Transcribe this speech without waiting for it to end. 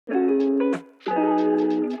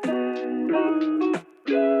Hey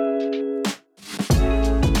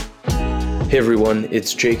everyone,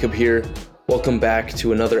 it's Jacob here. Welcome back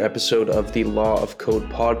to another episode of the Law of Code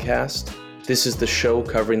podcast. This is the show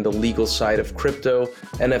covering the legal side of crypto,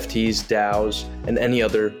 NFTs, DAOs, and any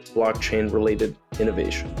other blockchain-related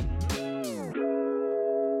innovation.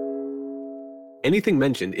 Anything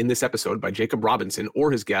mentioned in this episode by Jacob Robinson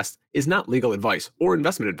or his guests is not legal advice or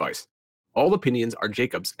investment advice. All opinions are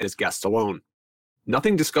Jacob's and his guests alone.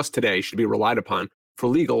 Nothing discussed today should be relied upon for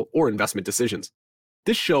legal or investment decisions.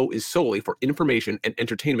 This show is solely for information and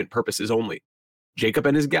entertainment purposes only. Jacob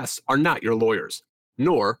and his guests are not your lawyers,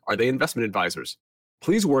 nor are they investment advisors.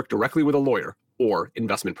 Please work directly with a lawyer or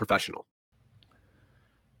investment professional.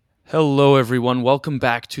 Hello everyone, welcome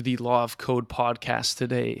back to the Law of Code podcast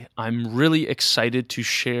today. I'm really excited to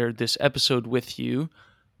share this episode with you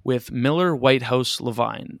with Miller Whitehouse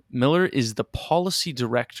Levine. Miller is the policy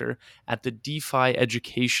director at the DeFi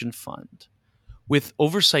Education Fund. With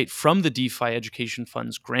oversight from the DeFi Education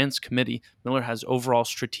Fund's Grants Committee, Miller has overall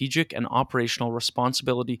strategic and operational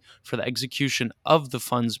responsibility for the execution of the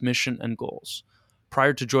fund's mission and goals.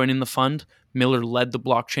 Prior to joining the fund, Miller led the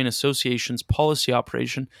Blockchain Association's policy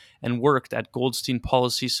operation and worked at Goldstein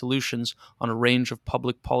Policy Solutions on a range of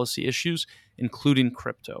public policy issues, including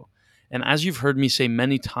crypto. And as you've heard me say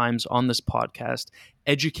many times on this podcast,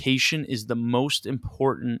 education is the most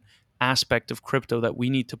important aspect of crypto that we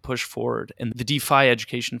need to push forward. And the DeFi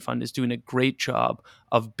Education Fund is doing a great job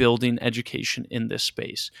of building education in this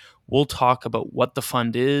space. We'll talk about what the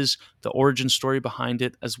fund is, the origin story behind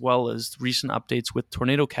it, as well as recent updates with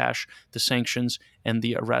Tornado Cash, the sanctions, and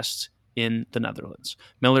the arrests in the Netherlands.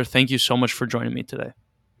 Miller, thank you so much for joining me today.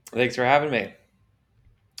 Thanks for having me.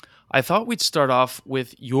 I thought we'd start off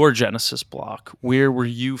with your Genesis block. Where were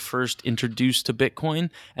you first introduced to Bitcoin?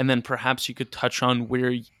 And then perhaps you could touch on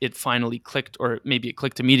where it finally clicked, or maybe it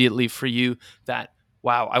clicked immediately for you that,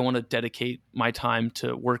 wow, I want to dedicate my time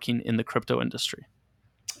to working in the crypto industry.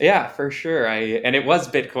 Yeah, for sure. And it was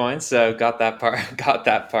Bitcoin, so got that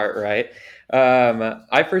part right.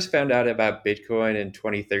 I first found out about Bitcoin in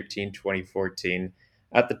 2013, 2014.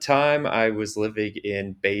 At the time, I was living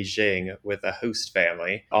in Beijing with a host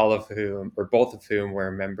family, all of whom, or both of whom,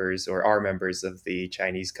 were members or are members of the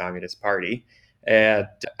Chinese Communist Party. And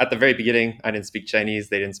at the very beginning, I didn't speak Chinese,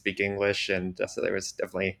 they didn't speak English, and so there was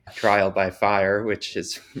definitely trial by fire, which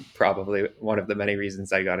is probably one of the many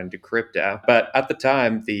reasons I got into crypto. But at the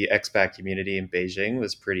time, the expat community in Beijing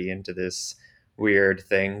was pretty into this weird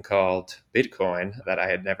thing called Bitcoin that I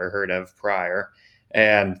had never heard of prior.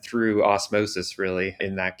 And through osmosis, really,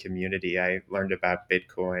 in that community, I learned about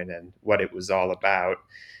Bitcoin and what it was all about.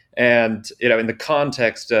 And, in the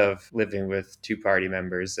context of living with two party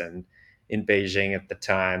members and in Beijing at the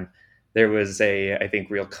time, there was I think,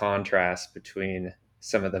 real contrast between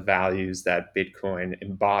some of the values that Bitcoin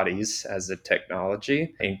embodies as a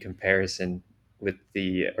technology in comparison with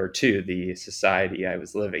to the society I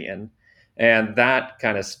was living in. And that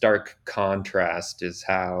kind of stark contrast is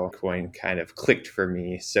how Bitcoin kind of clicked for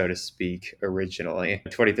me, so to speak, originally.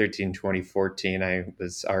 2013, 2014, I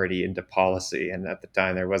was already into policy. And at the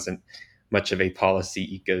time, there wasn't much of a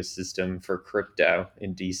policy ecosystem for crypto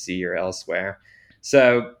in DC or elsewhere.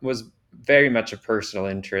 So it was very much a personal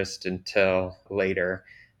interest until later.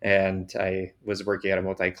 And I was working at a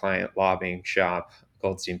multi-client lobbying shop,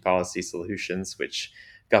 Goldstein Policy Solutions, which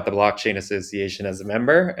got the Blockchain Association as a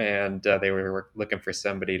member, and they were looking for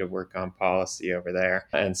somebody to work on policy over there.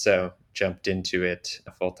 And so jumped into it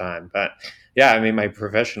full time. But yeah, I mean, my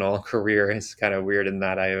professional career is kind of weird in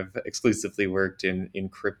that I have exclusively worked in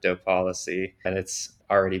crypto policy, and it's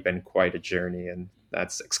already been quite a journey. And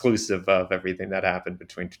that's exclusive of everything that happened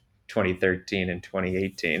between 2013 and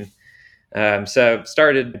 2018. So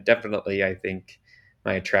started definitely, I think,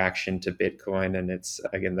 my attraction to Bitcoin and its,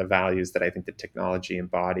 again, the values that I think the technology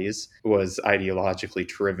embodies was ideologically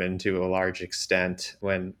driven to a large extent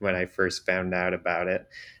when I first found out about it.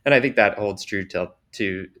 And I think that holds true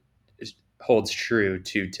to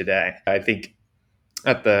today. I think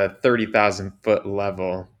at the 30,000 foot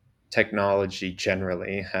level, technology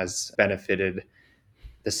generally has benefited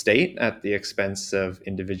the state at the expense of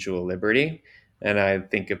individual liberty. And I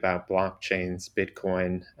think about blockchains,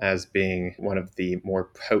 Bitcoin, as being one of the more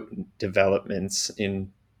potent developments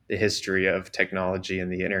in the history of technology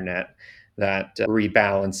and the internet that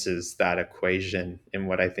rebalances that equation in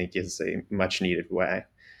what I think is a much needed way.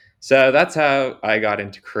 So that's how I got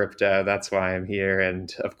into crypto. That's why I'm here.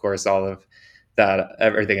 And of course, all of that,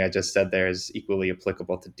 everything I just said there is equally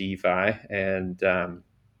applicable to DeFi. And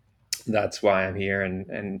that's why I'm here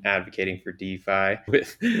and advocating for DeFi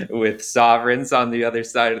with sovereigns on the other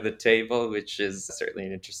side of the table, which is certainly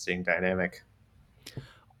an interesting dynamic.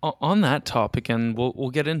 On that topic, and we'll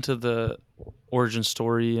get into the origin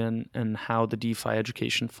story and how the DeFi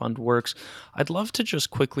Education Fund works. I'd love to just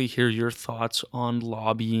quickly hear your thoughts on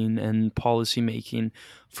lobbying and policymaking.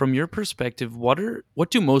 From your perspective, what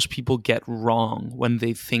do most people get wrong when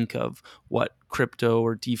they think of what crypto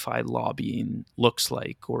or DeFi lobbying looks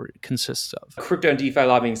like or consists of? Crypto and DeFi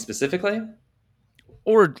lobbying specifically?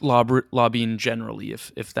 Or lobbying generally,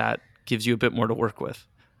 if that gives you a bit more to work with.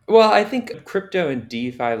 Well, I think crypto and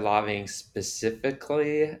DeFi lobbying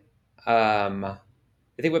specifically, I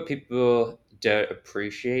think what people don't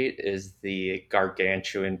appreciate is the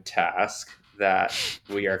gargantuan task that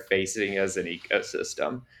we are facing as an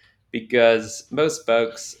ecosystem. Because most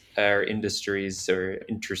folks or industries or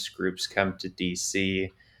interest groups come to DC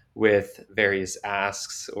with various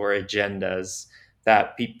asks or agendas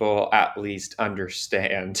that people at least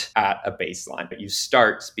understand at a baseline. You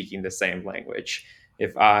start speaking the same language.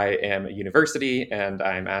 If I am a university and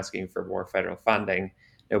I'm asking for more federal funding,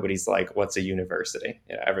 nobody's like, what's a university?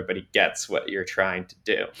 You know, everybody gets what you're trying to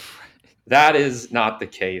do. That is not the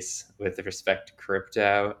case with respect to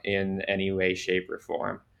crypto in any way, shape, or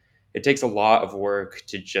form. It takes a lot of work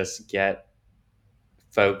to just get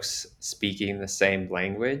folks speaking the same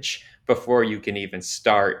language before you can even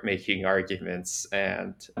start making arguments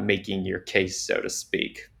and making your case, so to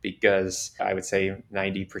speak. Because I would say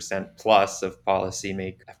 90% plus of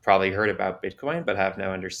policymakers have probably heard about Bitcoin, but have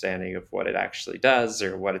no understanding of what it actually does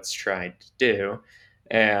or what it's trying to do.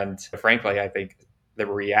 And frankly, I think the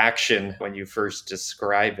reaction when you first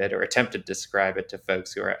describe it or attempt to describe it to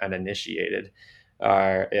folks who are uninitiated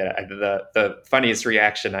the funniest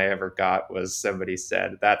reaction I ever got was somebody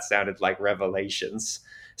said that sounded like Revelations.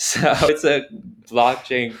 So it's a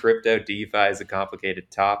blockchain, crypto, DeFi is a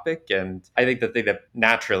complicated topic, and I think the thing that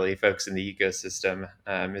naturally folks in the ecosystem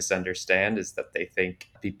misunderstand is that they think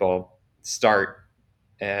people start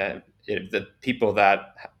the people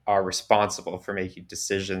that are responsible for making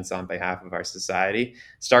decisions on behalf of our society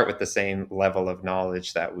start with the same level of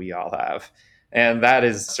knowledge that we all have. And that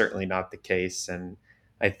is certainly not the case. And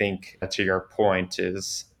I think to your point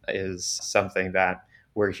is something that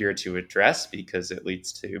we're here to address because it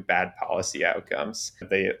leads to bad policy outcomes.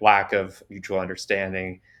 The lack of mutual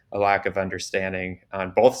understanding, a lack of understanding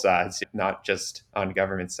on both sides, not just on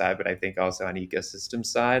government side, but I think also on ecosystem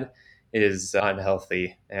side, is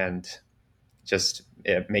unhealthy and just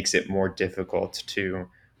it makes it more difficult to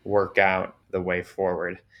work out the way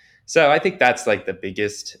forward. So I think that's like the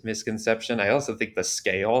biggest misconception. I also think the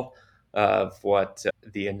scale of what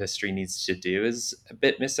the industry needs to do is a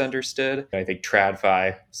bit misunderstood. I think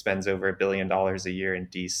TradFi spends over $1 billion a year in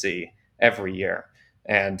DC every year,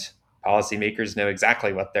 and policymakers know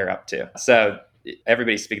exactly what they're up to. So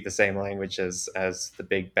everybody speaks the same language as the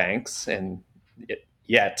big banks, and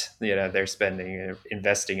yet they're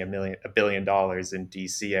investing $1 billion in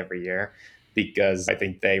DC every year because I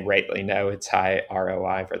think they rightly know it's high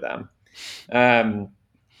ROI for them.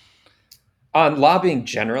 On lobbying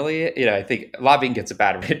generally, I think lobbying gets a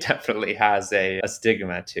bad rap. It definitely has a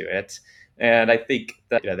stigma to it, and I think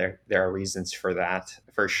that there are reasons for that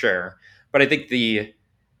for sure. But I think the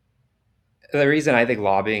reason I think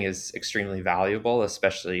lobbying is extremely valuable,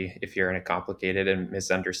 especially if you're in a complicated and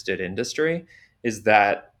misunderstood industry, is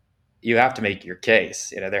that you have to make your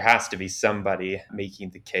case. There has to be somebody making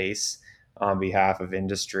the case on behalf of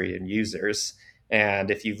industry and users. And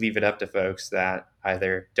if you leave it up to folks that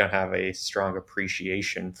either don't have a strong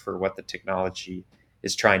appreciation for what the technology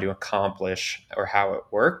is trying to accomplish or how it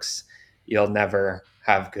works, you'll never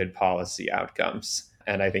have good policy outcomes.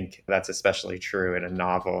 And I think that's especially true in a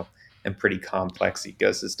novel and pretty complex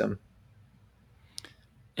ecosystem.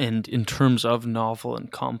 And in terms of novel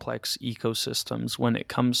and complex ecosystems, when it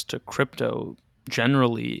comes to crypto,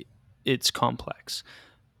 generally it's complex.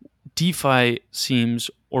 DeFi seems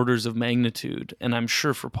orders of magnitude, and I'm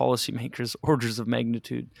sure for policymakers, orders of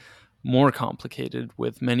magnitude more complicated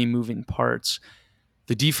with many moving parts.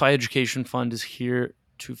 The DeFi Education Fund is here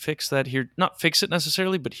to fix that, here, not fix it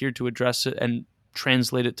necessarily, but here to address it and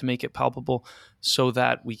translate it to make it palpable so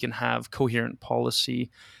that we can have coherent policy.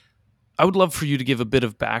 I would love for you to give a bit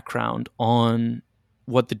of background on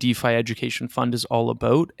what the DeFi Education Fund is all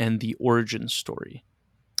about and the origin story.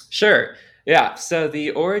 Sure. Yeah. So the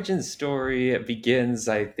origin story begins,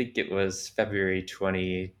 I think it was February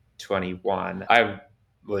 2021. I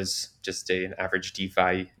was just an average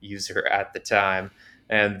DeFi user at the time.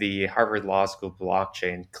 And the Harvard Law School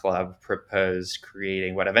Blockchain Club proposed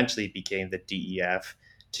creating what eventually became the DEF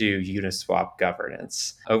to Uniswap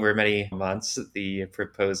governance. Over many months, the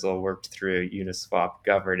proposal worked through Uniswap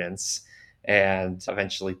governance and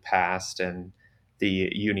eventually passed. And the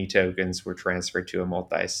uni tokens were transferred to a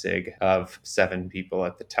multi-sig of 7 people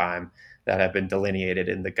at the time that have been delineated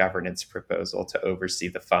in the governance proposal to oversee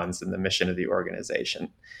the funds and the mission of the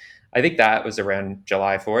organization. I think that was around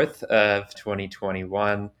July 4th of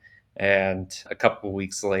 2021. And a couple of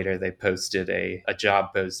weeks later, they posted a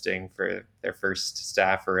job posting for their first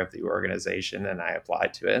staffer of the organization, and I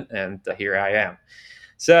applied to it, and here I am.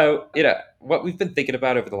 So, what we've been thinking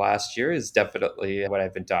about over the last year is definitely what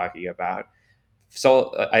I've been talking about.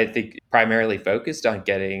 So, I think primarily focused on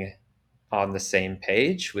getting on the same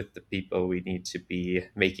page with the people we need to be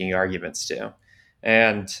making arguments to.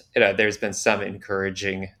 And there's been some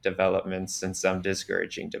encouraging developments and some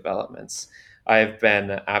discouraging developments. I've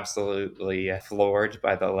been absolutely floored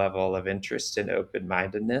by the level of interest and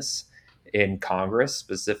open-mindedness in Congress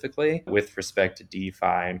specifically with respect to DeFi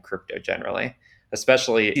and crypto generally.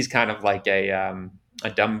 Especially, he's kind of like a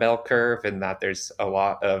dumbbell curve in that there's a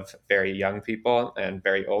lot of very young people and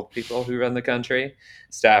very old people who run the country.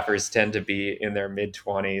 Staffers tend to be in their mid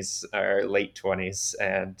 20s or late 20s,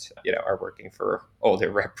 and are working for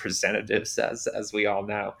older representatives, as we all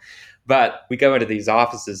know. But we go into these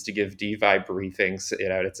offices to give DeFi briefings.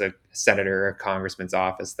 It's a senator or congressman's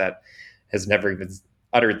office that has never even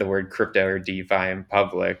uttered the word crypto or DeFi in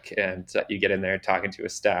public, and you get in there talking to a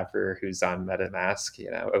staffer who's on MetaMask,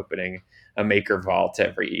 opening a Maker Vault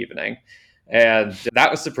every evening. And that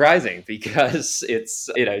was surprising because it's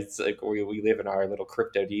like we live in our little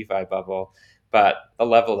crypto DeFi bubble, but the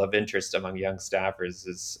level of interest among young staffers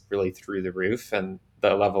is really through the roof. And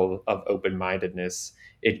the level of open-mindedness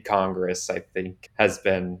in Congress, I think, has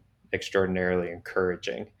been extraordinarily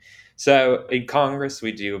encouraging. So in Congress,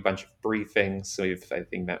 we do a bunch of briefings. We've, I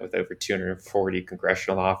think, met with over 240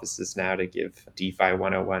 congressional offices now to give DeFi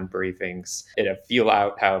 101 briefings, feel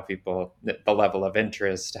out how people, the level of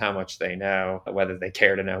interest, how much they know, whether they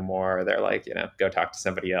care to know more, or they're like, go talk to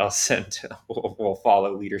somebody else and we'll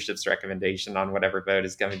follow leadership's recommendation on whatever vote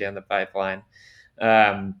is coming down the pipeline.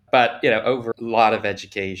 But, over a lot of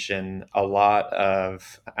education, a lot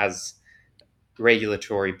of, as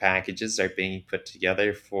regulatory packages are being put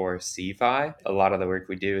together for CeFi. A lot of the work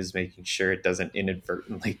we do is making sure it doesn't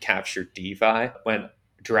inadvertently capture DeFi. When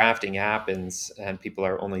drafting happens and people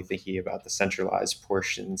are only thinking about the centralized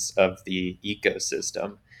portions of the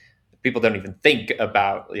ecosystem, people don't even think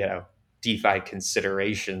about, DeFi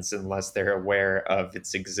considerations unless they're aware of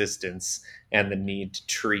its existence and the need to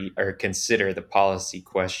treat or consider the policy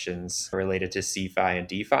questions related to CeFi and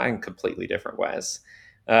DeFi in completely different ways.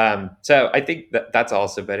 So I think that's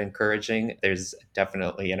also been encouraging. There's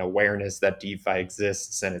definitely an awareness that DeFi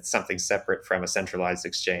exists and it's something separate from a centralized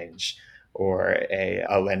exchange or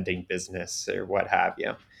a lending business or what have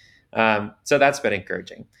you. So that's been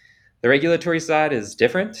encouraging. The regulatory side is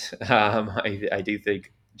different. I do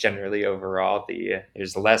think generally overall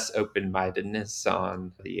there's less open-mindedness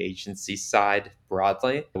on the agency side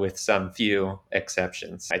broadly, with some few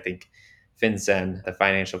exceptions. I think FinCEN, the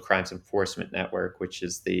Financial Crimes Enforcement Network, which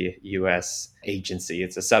is the U.S. agency,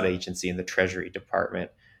 it's a sub-agency in the Treasury Department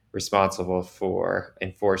responsible for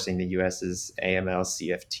enforcing the U.S.'s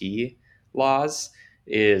AML-CFT laws,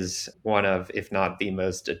 is one of, if not the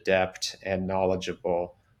most adept and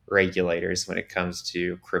knowledgeable regulators when it comes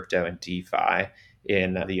to crypto and DeFi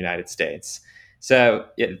in the United States. So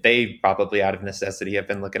they probably out of necessity have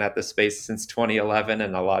been looking at this space since 2011.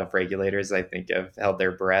 And a lot of regulators, I think, have held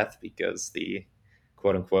their breath because the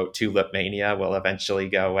quote unquote tulip mania will eventually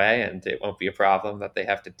go away and it won't be a problem that they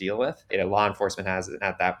have to deal with. Law enforcement hasn't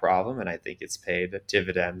had that problem. And I think it's paid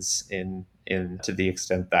dividends in to the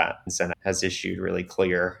extent that the Senate has issued really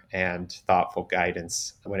clear and thoughtful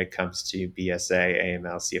guidance when it comes to BSA,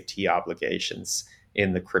 AML, CFT obligations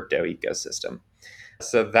in the crypto ecosystem.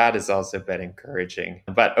 So that has also been encouraging.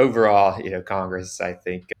 But overall, Congress, I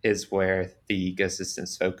think, is where the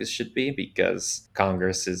ecosystem's focus should be because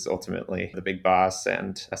Congress is ultimately the big boss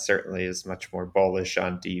and certainly is much more bullish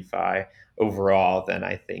on DeFi overall than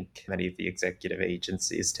I think many of the executive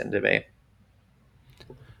agencies tend to be.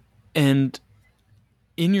 And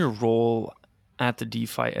in your role at the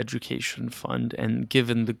DeFi Education Fund, and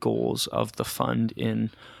given the goals of the fund in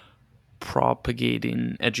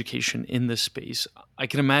propagating education in this space, I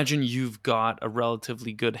can imagine you've got a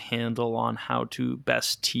relatively good handle on how to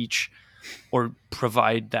best teach or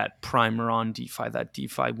provide that primer on DeFi, that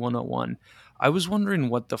DeFi 101. I was wondering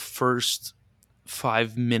what the first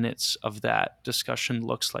 5 minutes of that discussion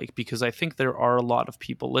looks like, because I think there are a lot of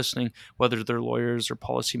people listening, whether they're lawyers or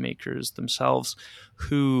policymakers themselves,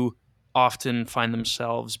 who often find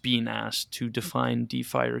themselves being asked to define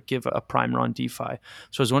DeFi or give a primer on DeFi.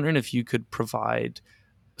 So I was wondering if you could provide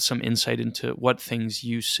some insight into what things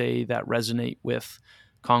you say that resonate with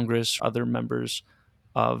Congress, other members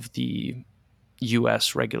of the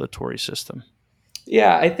U.S. regulatory system?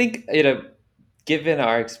 Yeah, I think,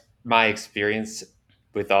 given my experience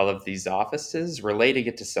with all of these offices, relating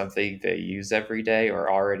it to something they use every day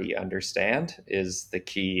or already understand is the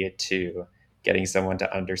key to getting someone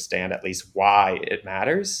to understand at least why it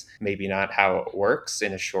matters, maybe not how it works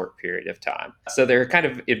in a short period of time. So there are kind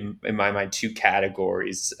of, in my mind, two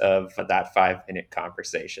categories of that 5 minute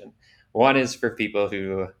conversation. One is for people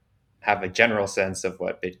who have a general sense of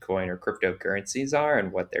what Bitcoin or cryptocurrencies are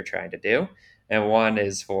and what they're trying to do, and one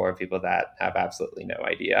is for people that have absolutely no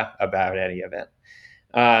idea about any of it.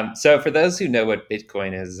 So for those who know what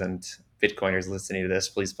Bitcoin is, and Bitcoiners listening to this,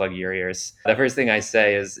 please plug your ears. The first thing I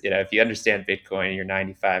say is, if you understand Bitcoin, you're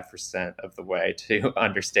 95% of the way to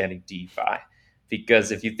understanding DeFi.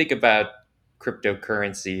 Because if you think about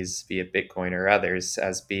cryptocurrencies, be it Bitcoin or others,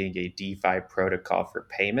 as being a DeFi protocol for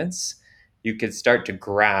payments, you can start to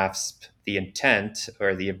grasp the intent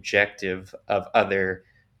or the objective of other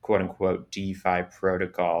quote unquote DeFi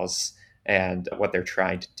protocols and what they're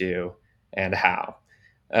trying to do and how.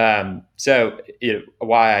 Why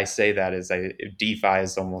I say that is DeFi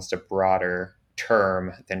is almost a broader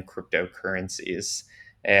term than cryptocurrencies.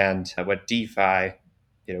 And what DeFi,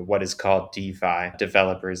 what is called DeFi,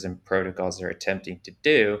 developers and protocols are attempting to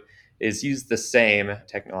do is use the same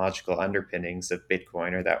technological underpinnings of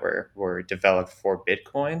Bitcoin or that were developed for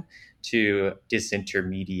Bitcoin to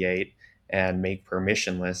disintermediate and make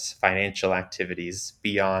permissionless financial activities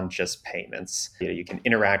beyond just payments. You can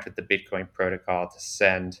interact with the Bitcoin protocol to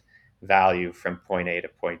send value from point A to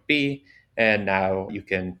point B, and now you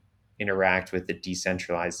can interact with the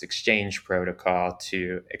decentralized exchange protocol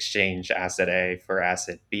to exchange asset A for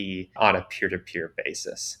asset B on a peer-to-peer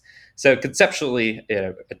basis. So conceptually,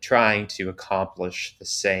 trying to accomplish the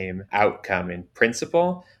same outcome in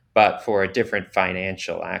principle, but for a different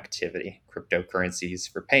financial activity. Cryptocurrencies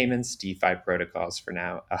for payments, DeFi protocols for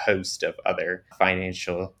now a host of other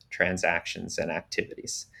financial transactions and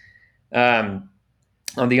activities. On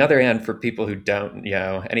the other hand, for people who don't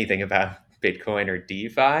know anything about Bitcoin or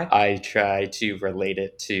DeFi, I try to relate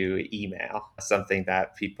it to email, something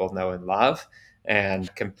that people know and love,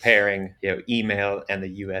 and comparing email and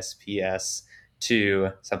the USPS to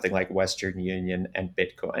something like Western Union and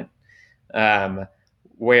Bitcoin.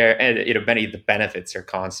 Where many of the benefits are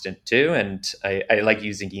constant too, and I like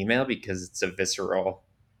using email because it's a visceral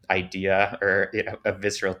idea or a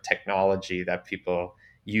visceral technology that people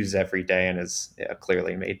use every day and has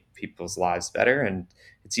clearly made people's lives better, and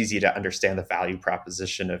it's easy to understand the value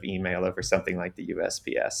proposition of email over something like the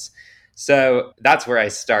USPS. So that's where I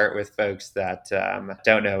start with folks that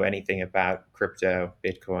don't know anything about crypto,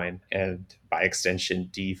 Bitcoin, and by extension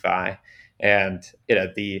DeFi. And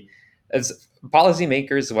as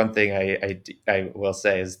policymakers, one thing I will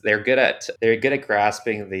say is they're good at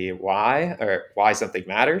grasping the why or why something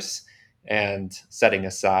matters and setting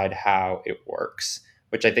aside how it works,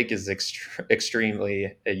 which I think is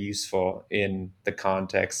extremely useful in the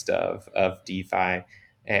context of DeFi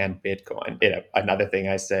and Bitcoin. Another thing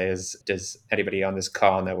I say is, does anybody on this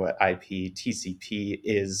call know what IPTCP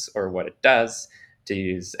is or what it does?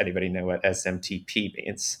 Does anybody know what SMTP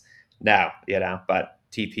means? No, but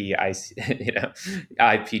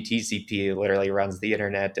IPTCP literally runs the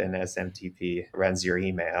internet and SMTP runs your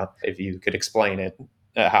email. If you could explain it,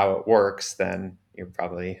 how it works, then you're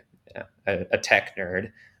probably a tech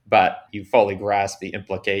nerd, but you fully grasp the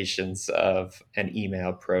implications of an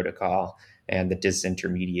email protocol and the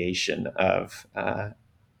disintermediation of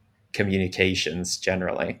communications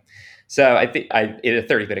generally. So I think in a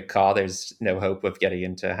 30-minute call, there's no hope of getting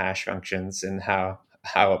into hash functions and how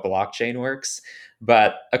a blockchain works,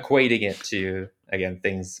 but equating it to, again,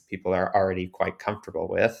 things people are already quite comfortable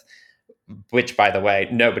with, which, by the way,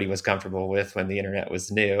 nobody was comfortable with when the internet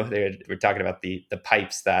was new. They were talking about the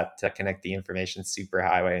pipes that connect the information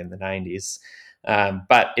superhighway in the 90s.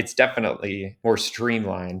 But it's definitely more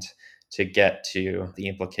streamlined to get to the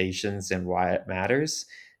implications and why it matters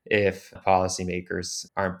if policymakers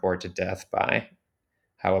aren't bored to death by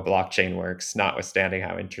how a blockchain works, notwithstanding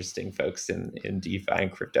how interesting folks in DeFi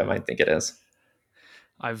and crypto might think it is.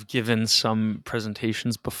 I've given some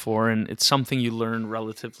presentations before, and it's something you learn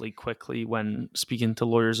relatively quickly when speaking to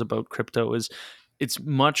lawyers about crypto is it's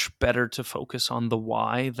much better to focus on the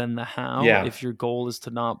why than the how if your goal is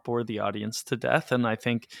to not bore the audience to death. And I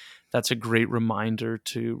think that's a great reminder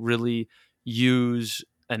to really use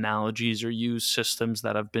analogies or use systems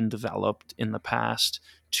that have been developed in the past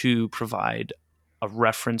to provide a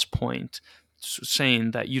reference point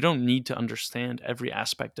saying that you don't need to understand every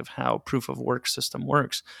aspect of how proof of work system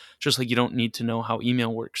works, just like you don't need to know how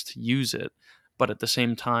email works to use it. But at the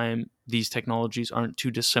same time, these technologies aren't too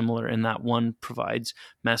dissimilar in that one provides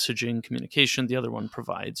messaging, communication, the other one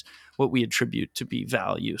provides what we attribute to be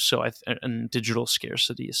value. So, and digital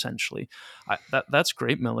scarcity, essentially. That's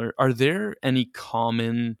great, Miller. Are there any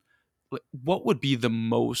common, what would be the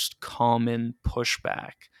most common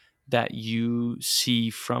pushback that you see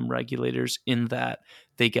from regulators in that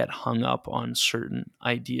they get hung up on certain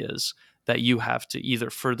ideas that you have to either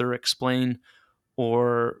further explain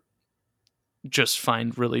or just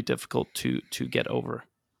find really difficult to get over?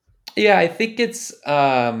 Yeah, I think it's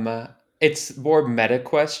more meta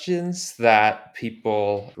questions that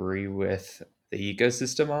people agree with the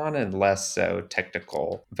ecosystem on, and less so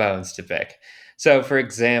technical bones to pick. So, for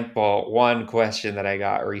example, one question that I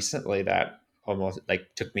got recently that almost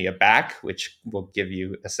like took me aback, which will give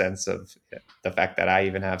you a sense of the fact that I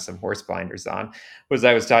even have some horse blinders on, was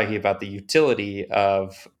I was talking about the utility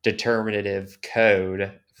of determinative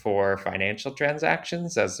code for financial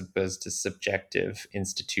transactions as opposed to subjective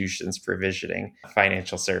institutions provisioning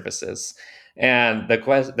financial services. And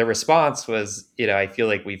the response was, I feel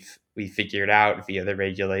like we figured out via the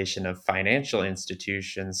regulation of financial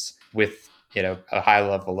institutions with a high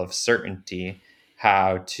level of certainty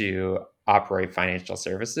how to operate financial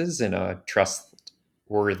services in a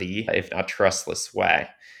trustworthy, if not trustless way.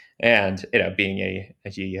 And being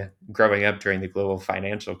growing up during the global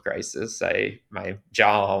financial crisis, my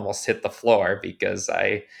jaw almost hit the floor because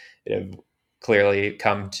I clearly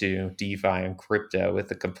come to DeFi and crypto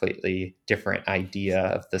with a completely different idea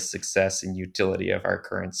of the success and utility of our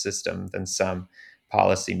current system than some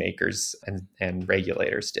policymakers and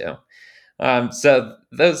regulators do. So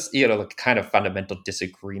those, kind of fundamental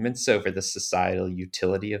disagreements over the societal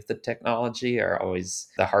utility of the technology are always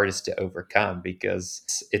the hardest to overcome, because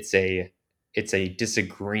it's a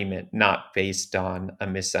disagreement not based on a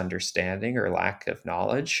misunderstanding or lack of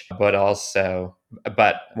knowledge,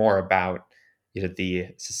 but more about the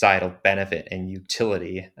societal benefit and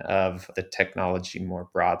utility of the technology more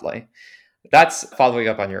broadly. That's following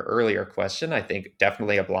up on your earlier question. I think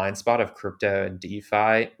definitely a blind spot of crypto and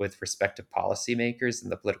DeFi with respect to policymakers in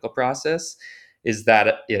the political process is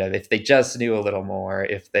that if they just knew a little more,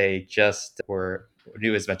 if they just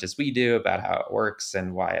knew as much as we do about how it works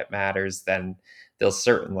and why it matters, then they'll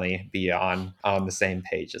certainly be on the same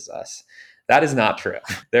page as us. That is not true.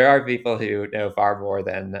 There are people who know far more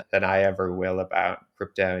than I ever will about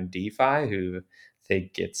crypto and DeFi who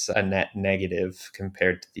think it's a net negative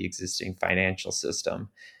compared to the existing financial system.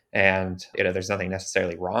 And there's nothing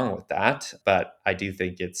necessarily wrong with that, but I do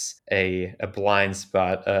think it's a blind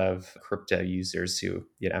spot of crypto users who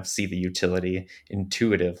see the utility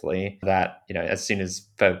intuitively. That as soon as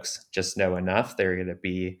folks just know enough, they're going to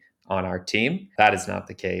be on our team. That is not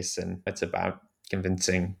the case, and it's about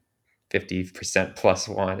convincing 50% plus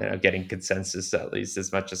one, getting consensus at least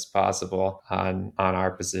as much as possible on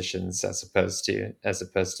our positions as opposed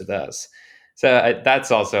to those. So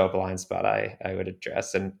that's also a blind spot I would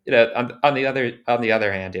address. And on the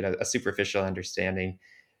other hand, a superficial understanding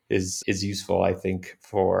is useful, I think,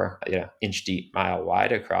 for inch deep, mile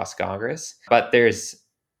wide across Congress. But there's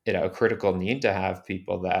a critical need to have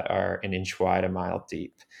people that are an inch wide, a mile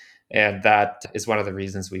deep. And that is one of the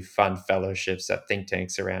reasons we fund fellowships at think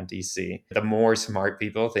tanks around DC. The more smart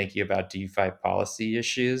people thinking about DeFi policy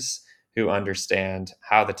issues, who understand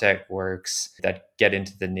how the tech works, that get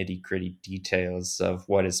into the nitty gritty details of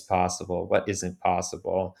what is possible, what isn't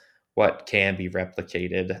possible, what can be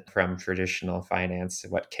replicated from traditional finance,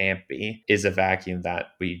 what can't be, is a vacuum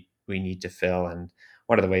that we need to fill. And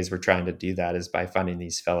one of the ways we're trying to do that is by funding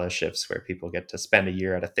these fellowships where people get to spend a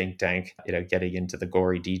year at a think tank, getting into the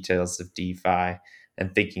gory details of DeFi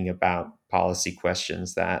and thinking about policy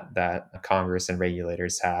questions that Congress and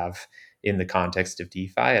regulators have in the context of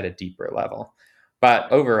DeFi at a deeper level.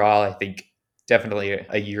 But overall, I think definitely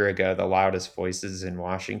a year ago, the loudest voices in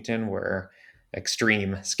Washington were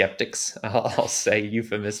extreme skeptics, I'll say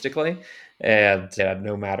euphemistically. And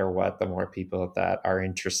no matter what, the more people that are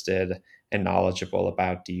interested and knowledgeable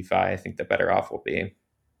about DeFi, I think the better off we'll be.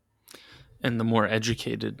 And the more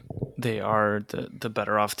educated they are, the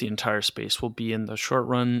better off the entire space will be in the short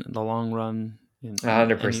run, the long run.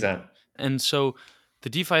 100%. And so the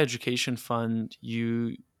DeFi Education Fund,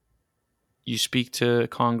 you speak to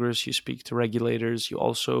Congress, you speak to regulators, you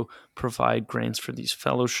also provide grants for these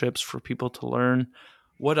fellowships for people to learn.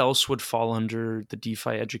 What else would fall under the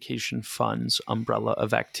DeFi Education Fund's umbrella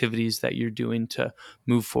of activities that you're doing to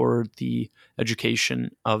move forward the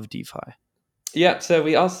education of DeFi? Yeah, so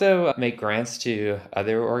we also make grants to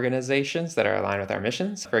other organizations that are aligned with our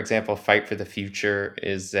missions. For example, Fight for the Future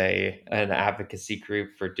is an advocacy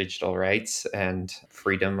group for digital rights and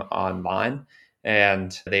freedom online.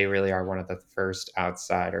 And they really are one of the first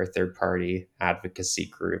outside or third party advocacy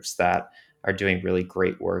groups that are doing really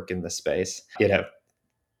great work in the space.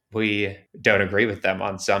 We don't agree with them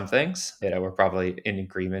on some things. We're probably in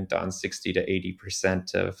agreement on 60 to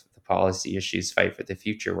 80% of the policy issues Fight for the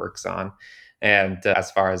Future works on. And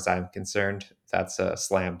as far as I'm concerned, that's a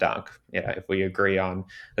slam dunk. If we agree on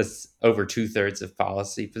over two-thirds of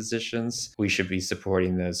policy positions, we should be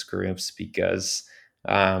supporting those groups because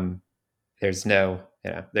um, there's no,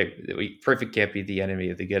 perfect can't be the enemy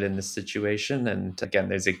of the good in this situation. And again,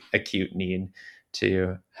 there's a acute need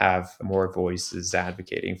to have more voices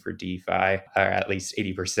advocating for DeFi, or at least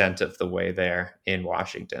 80% of the way there in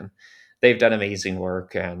Washington. They've done amazing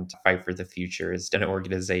work, and Fight for the Future is an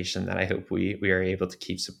organization that I hope we are able to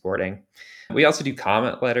keep supporting. We also do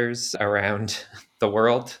comment letters around the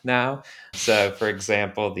world now. So, for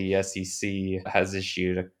example, the SEC has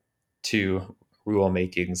issued two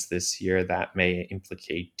rulemakings this year that may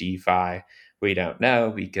implicate DeFi. We don't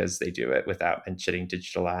know because they do it without mentioning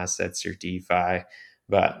digital assets or DeFi.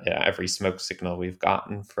 But every smoke signal we've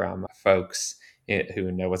gotten from folks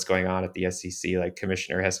who know what's going on at the SEC, like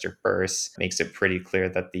Commissioner Hester Peirce, makes it pretty clear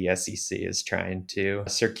that the SEC is trying to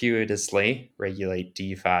circuitously regulate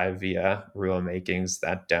DeFi via rulemakings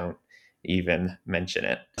that don't even mention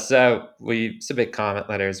it. So we submit comment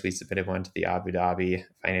letters. We submitted one to the Abu Dhabi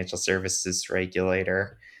Financial Services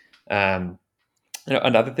Regulator. Um,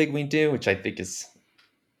 Another thing we do, which I think is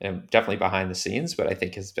definitely behind the scenes, but I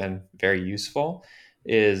think has been very useful,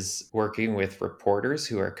 is working with reporters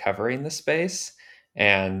who are covering the space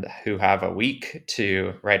and who have a week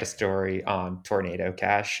to write a story on Tornado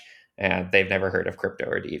Cash. And they've never heard of crypto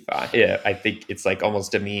or DeFi. Yeah, I think it's like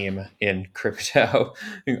almost a meme in crypto,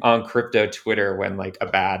 on crypto Twitter, when like a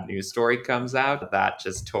bad news story comes out that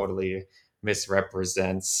just totally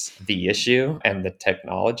misrepresents the issue and the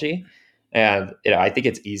technology. And I think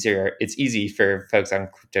it's easy for folks on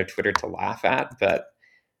crypto Twitter to laugh at, but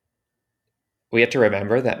we have to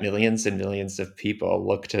remember that millions and millions of people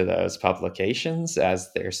look to those publications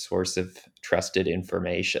as their source of trusted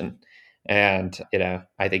information. And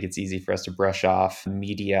I think it's easy for us to brush off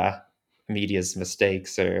media's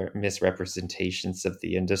mistakes or misrepresentations of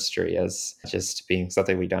the industry as just being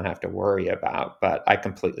something we don't have to worry about. But I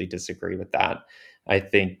completely disagree with that. I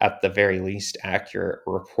think at the very least, accurate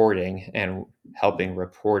reporting and helping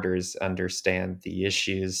reporters understand the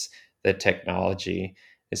issues, the technology,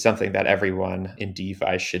 is something that everyone in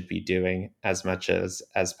DeFi should be doing as much as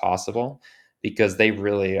possible, because they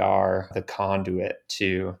really are the conduit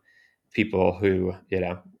to people who,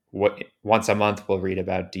 once a month will read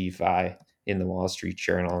about DeFi in the Wall Street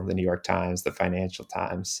Journal, the New York Times, the Financial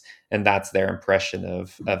Times, and that's their impression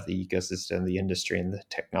of the ecosystem, the industry, and the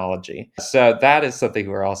technology. So that is something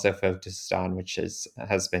we're also focused on, which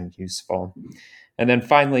has been useful. And then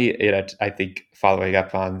finally, I think following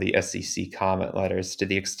up on the SEC comment letters, to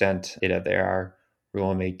the extent there are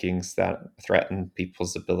rulemakings that threaten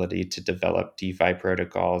people's ability to develop DeFi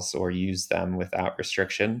protocols or use them without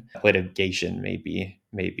restriction, litigation may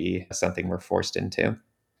be something we're forced into.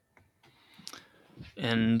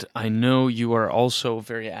 And I know you are also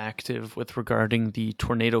very active with regarding the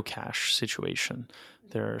Tornado Cash situation.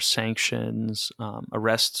 There are sanctions,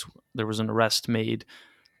 arrests. There was an arrest made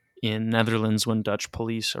in Netherlands when Dutch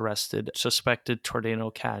police arrested suspected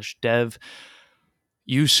Tornado Cash dev.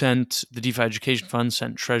 You sent the DeFi Education Fund,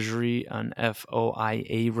 sent Treasury an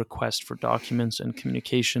FOIA request for documents and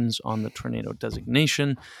communications on the tornado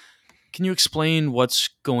designation. Can you explain what's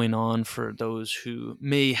going on for those who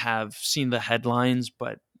may have seen the headlines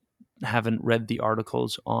but haven't read the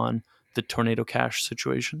articles on the Tornado Cash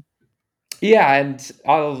situation? Yeah, and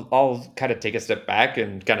I'll kind of take a step back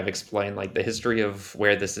and kind of explain like the history of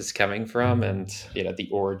where this is coming from, and the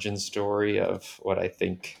origin story of what I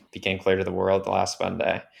think became clear to the world the last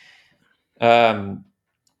Monday. Um,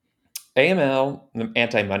 AML,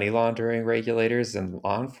 anti-money laundering regulators, and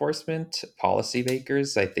law enforcement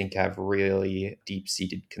policymakers, I think, have really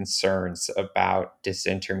deep-seated concerns about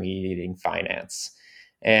disintermediating finance.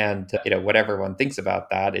 And whatever one thinks about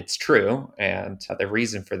that, it's true. And the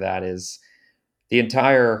reason for that is the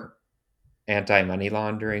entire anti-money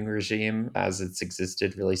laundering regime, as it's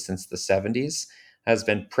existed really since the 70s, has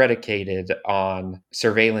been predicated on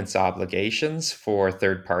surveillance obligations for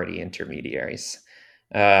third-party intermediaries.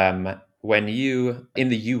 When you in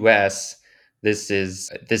the U.S., this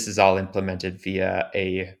is all implemented via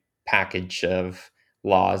a package of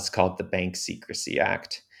laws called the Bank Secrecy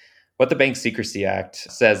Act. What the Bank Secrecy Act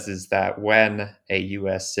says is that when a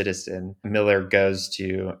US citizen, Miller, goes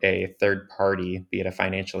to a third party, be it a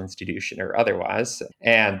financial institution or otherwise,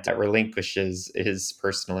 and relinquishes his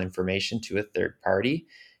personal information to a third party,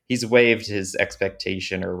 he's waived his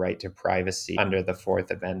expectation or right to privacy under the Fourth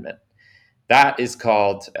Amendment. That is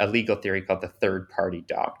called a legal theory called the third party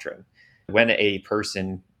doctrine. When a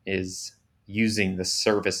person is using the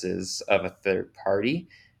services of a third party,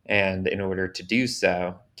 and in order to do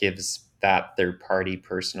so, gives that third party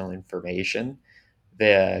personal information,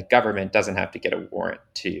 the government doesn't have to get a warrant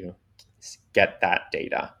to get that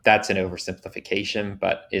data. That's an oversimplification,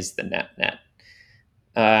 but is the net net.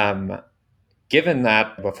 Given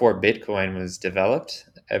that before Bitcoin was developed,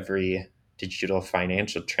 every digital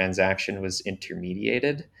financial transaction was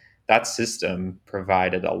intermediated, that system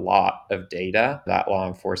provided a lot of data that law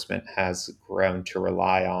enforcement has grown to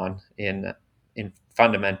rely on in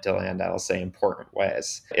fundamental and I'll say important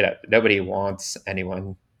ways. Nobody wants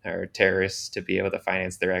anyone or terrorists to be able to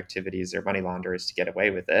finance their activities or money launderers to get away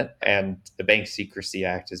with it. And the Bank Secrecy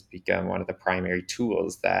Act has become one of the primary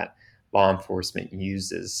tools that law enforcement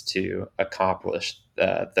uses to accomplish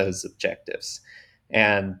those objectives.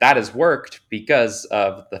 And that has worked because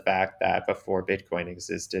of the fact that before Bitcoin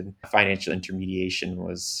existed, financial intermediation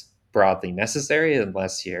was broadly necessary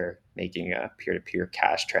unless you're making a peer-to-peer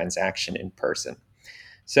cash transaction in person.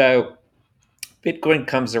 So Bitcoin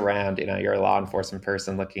comes around, you're a law enforcement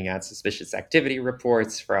person looking at suspicious activity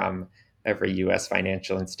reports from every US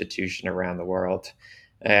financial institution around the world.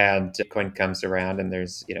 And Bitcoin comes around and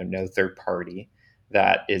there's, no third party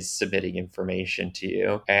that is submitting information to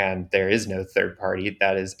you. And there is no third party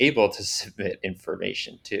that is able to submit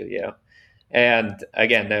information to you. And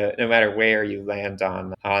again, no matter where you land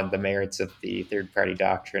on the merits of the third party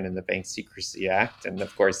doctrine and the Bank Secrecy Act, and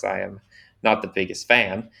of course I am not the biggest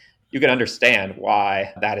fan, you can understand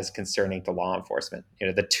why that is concerning to law enforcement.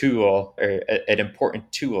 The tool, or an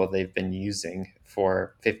important tool they've been using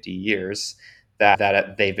for 50 years,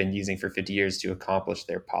 that they've been using for 50 years to accomplish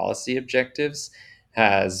their policy objectives,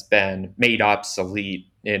 has been made obsolete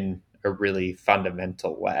in a really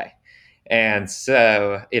fundamental way. And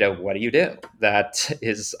so, what do you do? That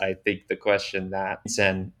is, I think, the question that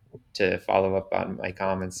Zen, to follow up on my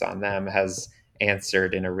comments on them, has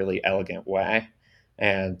answered in a really elegant way.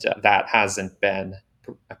 And that hasn't been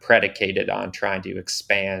predicated on trying to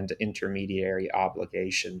expand intermediary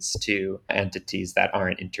obligations to entities that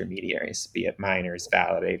aren't intermediaries, be it miners,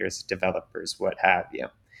 validators, developers, what have you.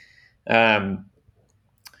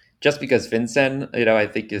 Just because FinCEN, I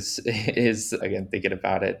think is again thinking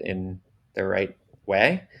about it in the right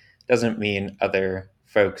way, doesn't mean other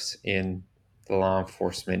folks in the law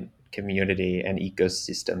enforcement community and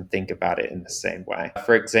ecosystem think about it in the same way.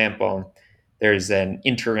 For example, there's an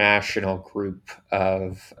international group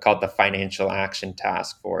called the Financial Action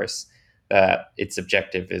Task Force that its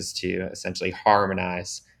objective is to essentially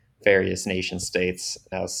harmonize various nation states'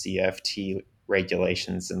 LCFT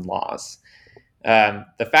regulations and laws. The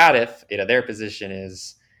FATF, their position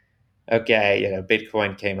is, okay,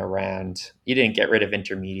 Bitcoin came around. You didn't get rid of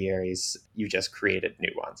intermediaries. You just created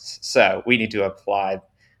new ones. So we need to apply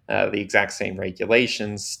the exact same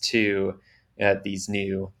regulations to these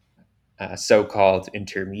new so-called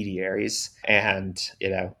intermediaries. And,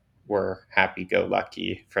 we're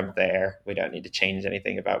happy-go-lucky from there. We don't need to change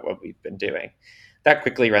anything about what we've been doing. That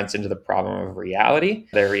quickly runs into the problem of reality.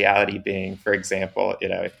 The reality being, for example,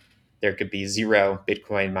 there could be 0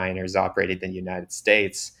 Bitcoin miners operating in the United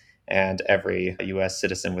States, and every US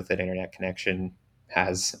citizen with an internet connection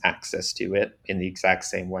has access to it in the exact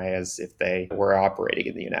same way as if they were operating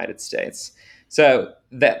in the United States. So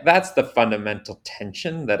that's the fundamental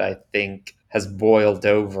tension that I think has boiled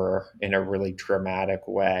over in a really dramatic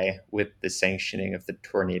way with the sanctioning of the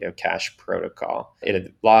Tornado Cash Protocol.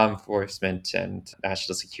 Law enforcement and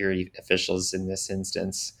national security officials in this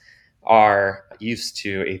instance are used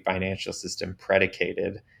to a financial system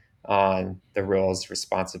predicated on the roles,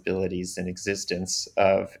 responsibilities, and existence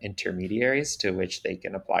of intermediaries to which they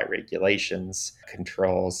can apply regulations,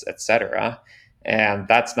 controls, etc. And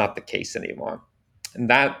that's not the case anymore. And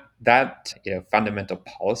that fundamental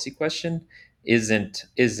policy question isn't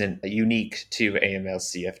unique to AML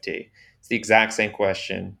CFT. It's the exact same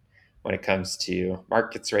question when it comes to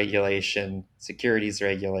markets regulation, securities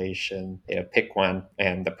regulation. Pick one,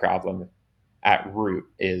 and the problem at root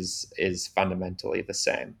is fundamentally the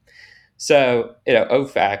same. So,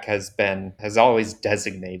 OFAC has always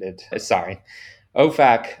designated.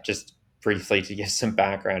 OFAC, just briefly to give some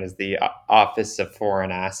background, is the Office of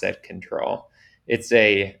Foreign Asset Control. It's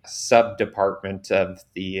a sub-department of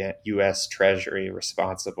the U.S. Treasury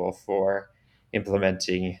responsible for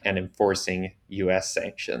implementing and enforcing US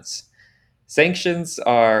sanctions. Sanctions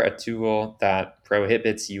are a tool that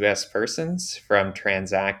prohibits US persons from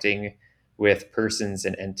transacting with persons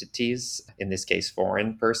and entities, in this case,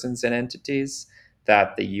 foreign persons and entities,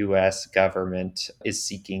 that the US government is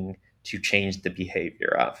seeking to change the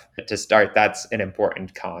behavior of. To start, that's an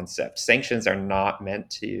important concept. Sanctions are not meant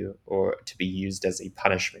to be used as a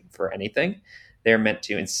punishment for anything. They're meant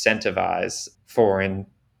to incentivize foreign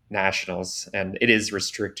nationals, and it is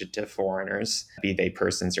restricted to foreigners, be they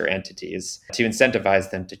persons or entities, to incentivize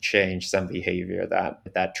them to change some behavior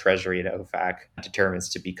that Treasury and OFAC determines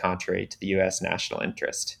to be contrary to the U.S. national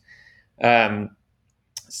interest.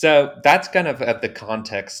 So that's kind of the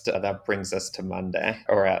context that brings us to Monday,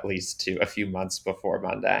 or at least to a few months before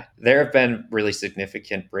Monday. There have been really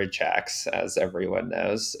significant bridge hacks, as everyone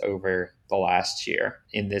knows, over the last year.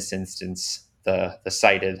 In this instance, the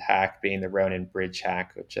cited hack being the Ronin bridge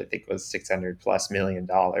hack, which I think was $600+ million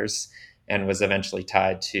and was eventually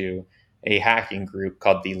tied to a hacking group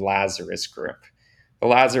called the Lazarus Group. The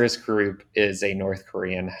Lazarus Group is a North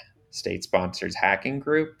Korean state-sponsored hacking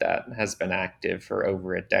group that has been active for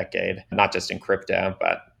over a decade, not just in crypto,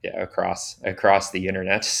 but across the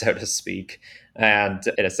internet, so to speak. And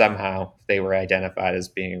somehow they were identified as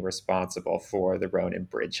being responsible for the Ronin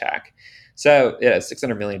bridge hack. So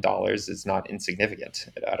 $600 million is not insignificant.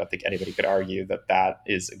 I don't think anybody could argue that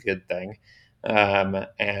is a good thing.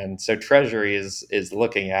 And so Treasury is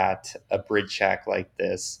looking at a bridge hack like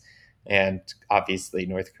this, and obviously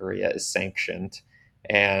North Korea is sanctioned,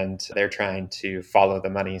 and they're trying to follow the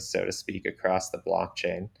money, so to speak, across the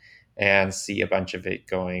blockchain and see a bunch of it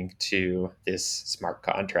going to this smart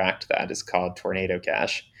contract that is called Tornado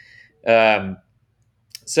Cash.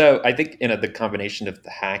 So I think the combination of the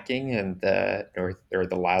hacking and the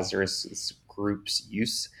Lazarus Group's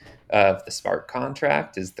use of the smart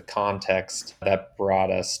contract is the context that brought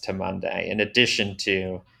us to Monday. In addition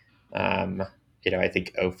to, I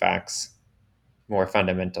think OFAC's more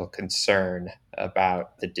fundamental concern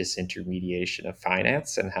about the disintermediation of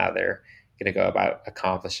finance and how they're going to go about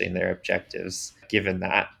accomplishing their objectives given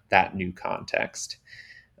that new context.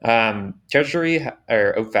 Treasury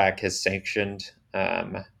or OFAC has sanctioned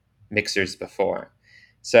mixers before.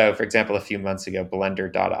 So, for example, a few months ago,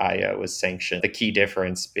 Blender.io was sanctioned. The key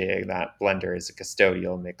difference being that Blender is a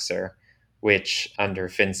custodial mixer, which under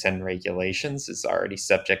FinCEN regulations is already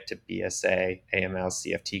subject to BSA, AML,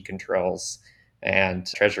 CFT controls, and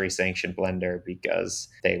Treasury sanctioned Blender because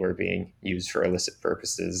they were being used for illicit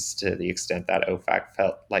purposes to the extent that OFAC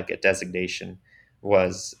felt like a designation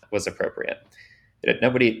was appropriate.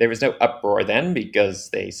 There was no uproar then because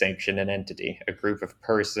they sanctioned an entity, a group of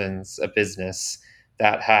persons, a business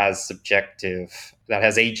that has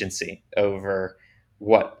agency over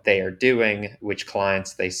what they are doing, which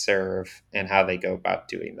clients they serve, and how they go about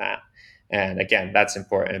doing that. And again, that's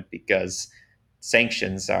important because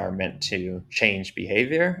sanctions are meant to change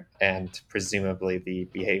behavior, and presumably the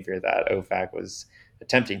behavior that OFAC was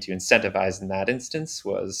attempting to incentivize in that instance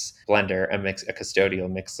was Blender, a custodial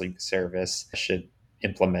mixing service, should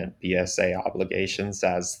implement BSA obligations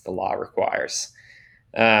as the law requires.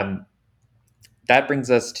 That brings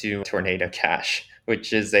us to Tornado Cash,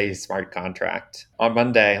 which is a smart contract. On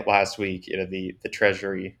Monday last week, the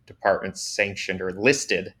Treasury Department sanctioned or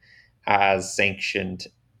listed as sanctioned,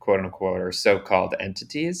 quote unquote, or so-called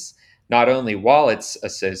entities, not only wallets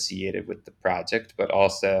associated with the project, but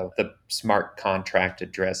also the smart contract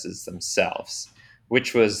addresses themselves,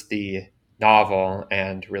 which was the novel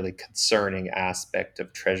and really concerning aspect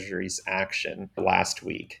of Treasury's action last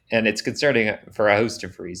week. And it's concerning for a host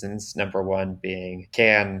of reasons. Number one being,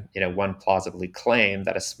 can one plausibly claim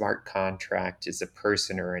that a smart contract is a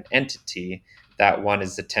person or an entity that one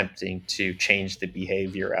is attempting to change the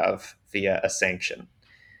behavior of via a sanction?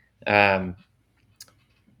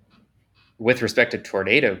 With respect to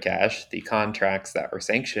Tornado Cash, the contracts that were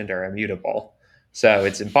sanctioned are immutable. So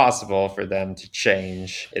it's impossible for them to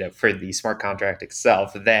change, for the smart contract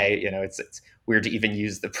itself. It's weird to even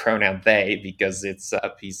use the pronoun they because it's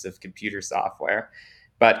a piece of computer software.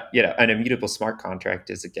 But, an immutable smart contract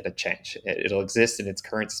isn't going to change. It'll exist in its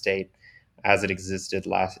current state as it existed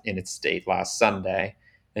last Sunday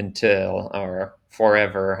until, or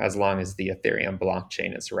forever, as long as the Ethereum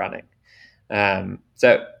blockchain is running.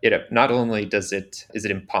 So, not only is it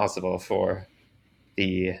impossible for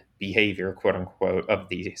the behavior, quote unquote, of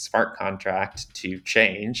the smart contract to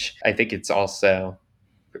change, I think it's also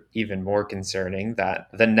even more concerning that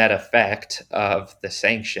the net effect of the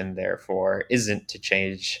sanction, therefore, isn't to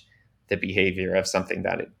change the behavior of something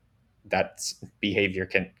that behavior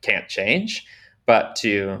can't change, but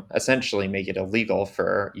to essentially make it illegal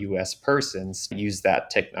for US persons to use that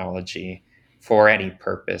technology for any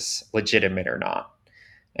purpose, legitimate or not.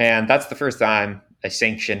 And that's the first time a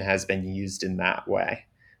sanction has been used in that way.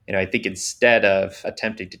 I think instead of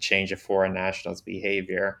attempting to change a foreign national's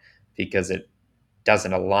behavior because it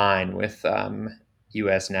doesn't align with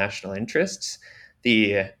US national interests,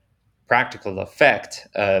 the practical effect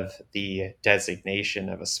of the designation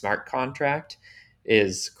of a smart contract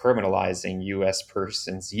is criminalizing US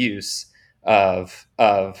persons' use of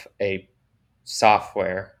a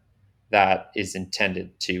software that is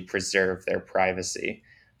intended to preserve their privacy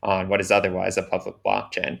on what is otherwise a public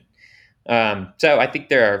blockchain. So I think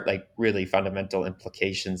there are like really fundamental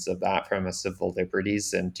implications of that from a civil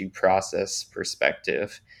liberties and due process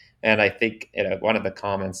perspective. And I think one of the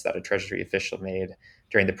comments that a Treasury official made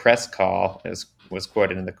during the press call was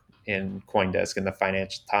quoted in CoinDesk in the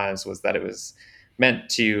Financial Times was that it was meant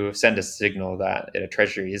to send a signal that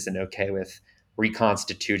Treasury isn't okay with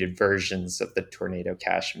reconstituted versions of the Tornado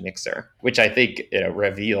Cash mixer, which I think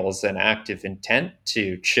reveals an active intent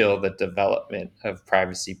to chill the development of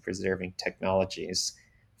privacy preserving technologies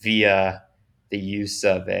via the use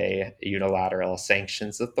of a unilateral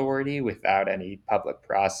sanctions authority without any public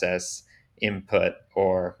process input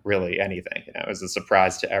or really anything. It was a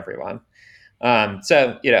surprise to everyone.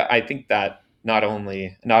 So I think that not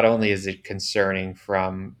only is it concerning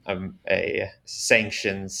from a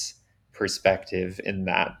sanctions perspective in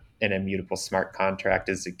that an immutable smart contract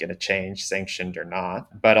is it going to change sanctioned or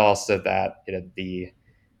not, but also that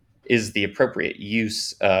the appropriate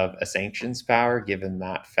use of a sanctions power given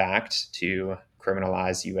that fact to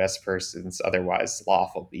criminalize U.S. persons' otherwise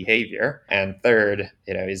lawful behavior? And third,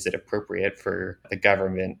 is it appropriate for the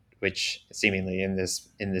government, which seemingly in this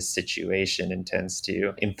situation intends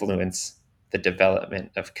to influence the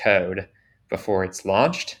development of code before it's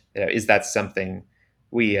launched? Is that something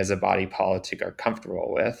we as a body politic are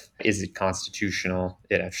comfortable with? Is it constitutional?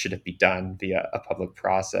 Should it be done via a public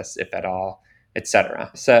process, if at all?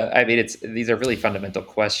 Etc. So, I mean, these are really fundamental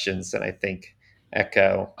questions, and I think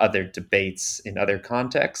echo other debates in other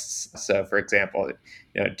contexts. So, for example,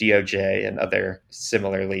 DOJ and other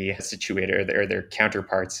similarly situated or their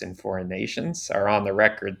counterparts in foreign nations are on the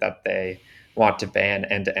record that they want to ban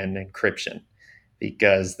end-to-end encryption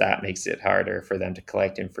because that makes it harder for them to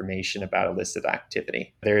collect information about illicit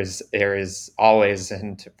activity. There is always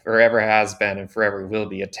and forever has been and forever will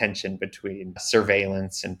be a tension between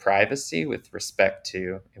surveillance and privacy with respect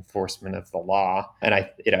to enforcement of the law. And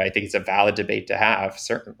I think it's a valid debate to have,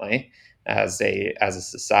 certainly, as a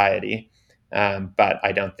society. But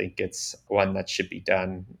I don't think it's one that should be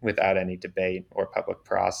done without any debate or public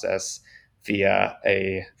process via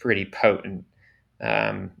a pretty potent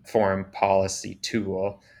foreign policy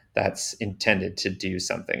tool that's intended to do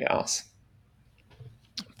something else.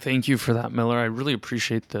 Thank you for that, Miller. I really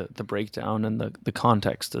appreciate the breakdown and the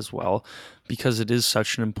context as well, because it is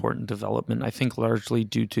such an important development. I think largely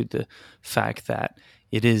due to the fact that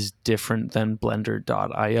it is different than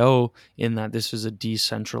Blender.io in that this is a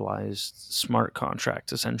decentralized smart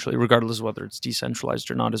contract, essentially, regardless of whether it's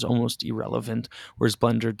decentralized or not, is almost irrelevant. Whereas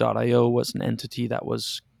Blender.io was an entity that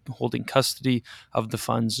was holding custody of the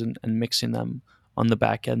funds and mixing them on the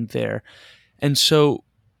back end there. And so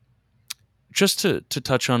just to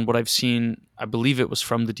touch on what I've seen, I believe it was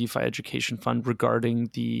from the DeFi Education Fund regarding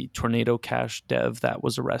the Tornado Cash dev that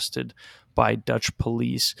was arrested by Dutch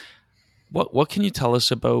police. What can you tell us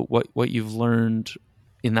about what you've learned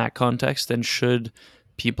in that context? And should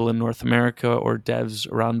people in North America or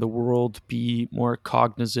devs around the world be more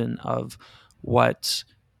cognizant of what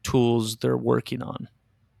tools they're working on?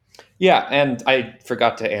 Yeah, and I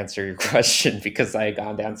forgot to answer your question because I had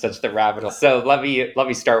gone down such the rabbit hole. So let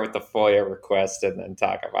me start with the FOIA request and then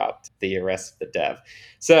talk about the arrest of the dev.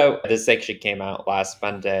 So this section came out last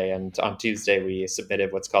Monday, and on Tuesday we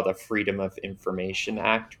submitted what's called a Freedom of Information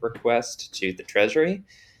Act request to the Treasury.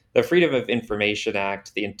 The Freedom of Information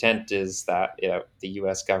Act, the intent is that the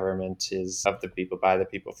U.S. government is of the people, by the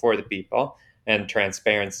people, for the people, and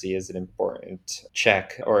transparency is an important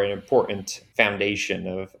check or an important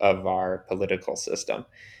foundation of our political system.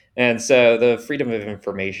 And so the Freedom of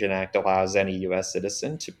Information Act allows any U.S.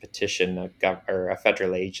 citizen to petition a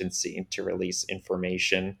federal agency to release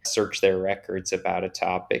information, search their records about a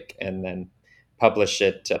topic, and then publish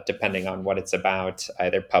it depending on what it's about,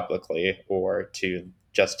 either publicly or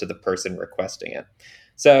just to the person requesting it.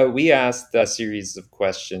 So we asked a series of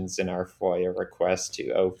questions in our FOIA request to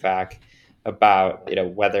OFAC about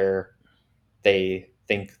whether they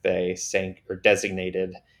think they sank or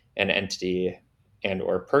designated an entity and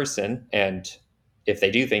or person, and if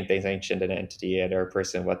they do think they sanctioned an entity and or a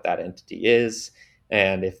person, what that entity is,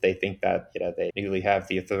 and if they think that they newly have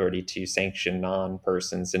the authority to sanction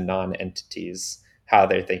non-persons and non-entities, how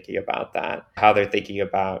they're thinking about that, how they're thinking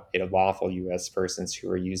about lawful U.S. persons who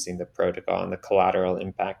are using the protocol and the collateral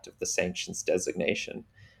impact of the sanctions designation,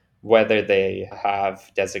 whether they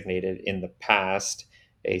have designated in the past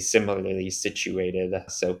a similarly situated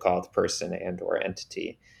so-called person and or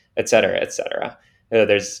entity, et cetera, et cetera.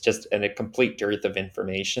 There's just a complete dearth of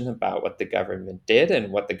information about what the government did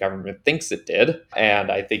and what the government thinks it did. And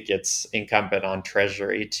I think it's incumbent on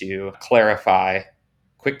Treasury to clarify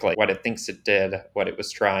quickly what it thinks it did, what it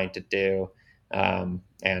was trying to do,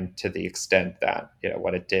 and to the extent that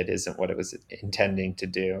what it did isn't what it was intending to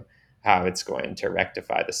do, how it's going to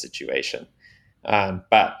rectify the situation.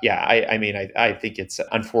 But yeah, I think it's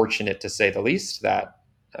unfortunate, to say the least, that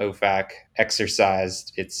OFAC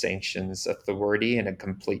exercised its sanctions authority in a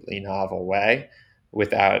completely novel way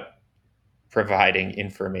without providing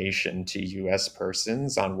information to U.S.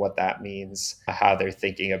 persons on what that means, how they're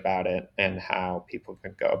thinking about it, and how people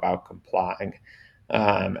can go about complying.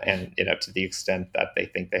 And to the extent that they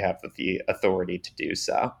think they have the authority to do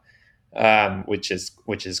so, which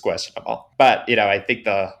is questionable. But I think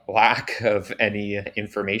the lack of any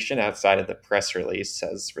information outside of the press release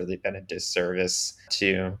has really been a disservice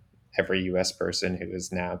to every U.S. person who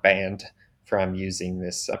is now banned from using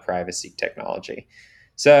this privacy technology.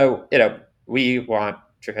 So we want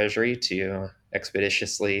Treasury to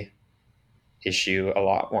expeditiously issue a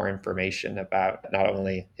lot more information about not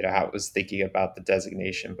only how it was thinking about the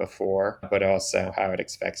designation before, but also how it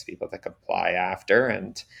expects people to comply after,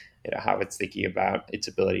 and how it's thinking about its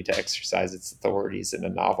ability to exercise its authorities in a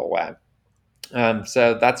novel way.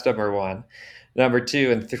 So that's number one. Number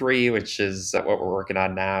 2 and 3, which is what we're working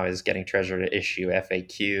on now, is getting Treasury to issue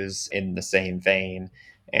FAQs in the same vein,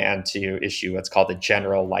 and to issue what's called a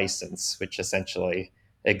general license, which essentially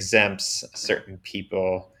exempts certain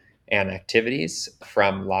people and activities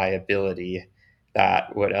from liability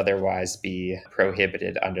that would otherwise be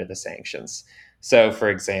prohibited under the sanctions. So, for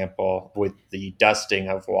example, with the dusting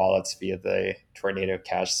of wallets via the Tornado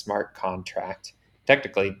Cash smart contract,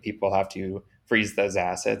 technically people have to freeze those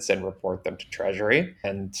assets and report them to Treasury.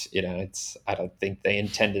 And, I don't think they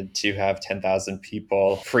intended to have 10,000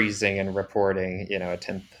 people freezing and reporting, a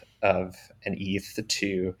tenth of an ETH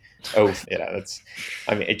to oath.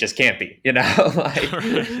 It just can't be,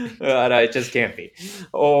 it just can't be.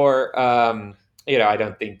 Or, I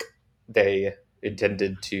don't think they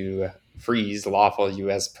intended to freeze lawful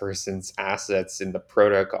U.S. persons' assets in the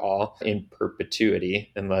protocol in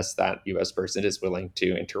perpetuity unless that U.S. person is willing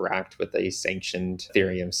to interact with a sanctioned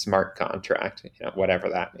Ethereum smart contract, whatever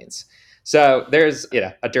that means. So there's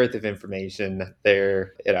a dearth of information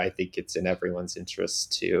there. I think it's in everyone's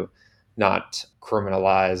interest to not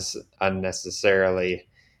criminalize unnecessarily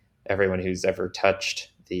everyone who's ever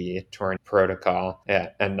touched the Torn protocol,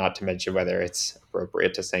 and not to mention whether it's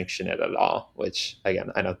appropriate to sanction it at all, which, again,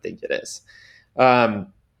 I don't think it is.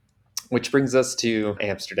 Which brings us to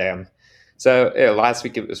Amsterdam. So last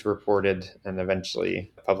week it was reported, and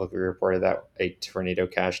eventually publicly reported, that a Tornado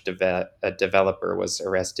Cash developer was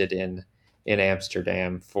arrested in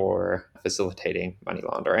Amsterdam for facilitating money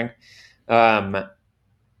laundering.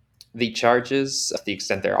 The charges, to the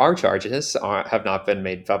extent there are charges, have not been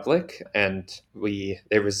made public, and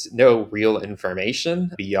there was no real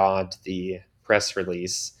information beyond the press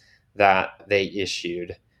release that they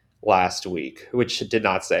issued last week, which did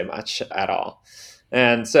not say much at all.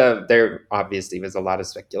 And so there obviously was a lot of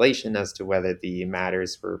speculation as to whether the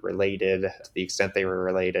matters were related, to the extent they were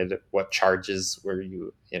related, what charges were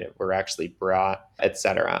actually brought,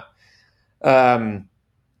 etc.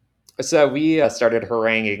 So we started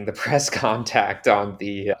haranguing the press contact on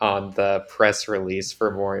the press release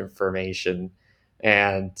for more information,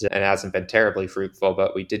 and it hasn't been terribly fruitful,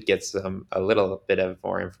 but we did get a little bit of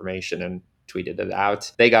more information and tweeted it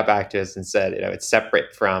out. They got back to us and said, it's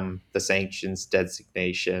separate from the sanctions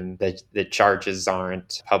designation. The charges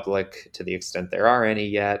aren't public to the extent there are any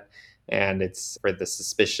yet, and it's for the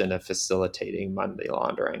suspicion of facilitating money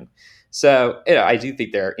laundering. So, I do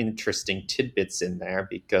think there are interesting tidbits in there,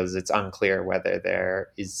 because it's unclear whether there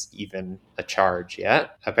is even a charge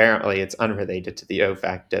yet. Apparently, it's unrelated to the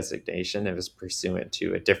OFAC designation. It was pursuant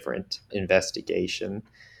to a different investigation.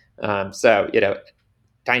 So,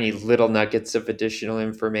 tiny little nuggets of additional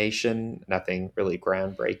information, nothing really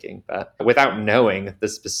groundbreaking. But without knowing the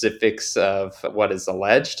specifics of what is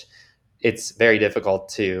alleged, it's very difficult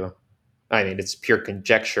to it's pure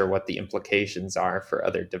conjecture what the implications are for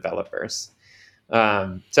other developers.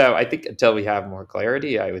 So I think until we have more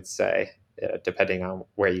clarity, I would say depending on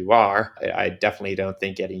where you are. I definitely don't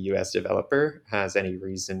think any US developer has any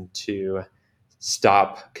reason to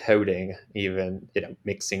stop coding, even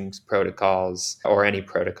mixing protocols or any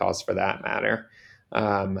protocols for that matter,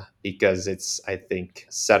 because it's, I think,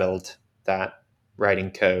 settled that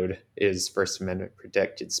writing code is First Amendment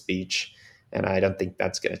protected speech, and I don't think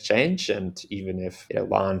that's going to change. And even if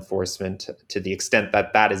law enforcement, to the extent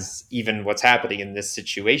that that is even what's happening in this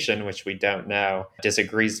situation, which we don't know,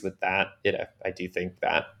 disagrees with that, I do think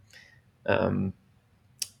that um,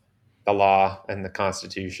 the law and the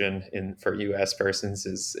Constitution for U.S. persons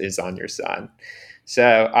is on your side.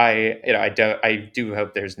 So I do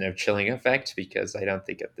hope there's no chilling effect, because I don't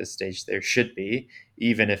think at this stage there should be,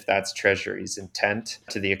 even if that's Treasury's intent.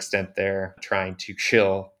 To the extent they're trying to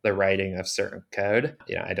chill the writing of certain code,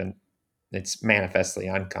 I don't. It's manifestly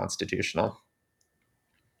unconstitutional.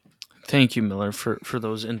 Thank you, Miller, for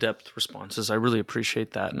those in-depth responses. I really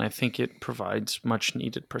appreciate that, and I think it provides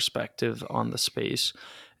much-needed perspective on the space.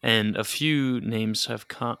 And a few names have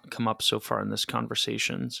come up so far in this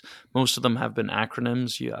conversations. Most of them have been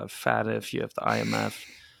acronyms. You have FATF, you have the IMF,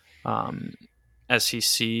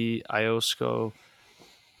 SEC, IOSCO,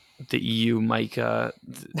 the EU, MICA,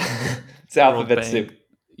 It's World alphabet Bank, soup.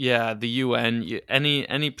 yeah, the UN.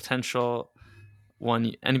 Any potential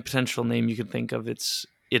one, any potential name you could think of,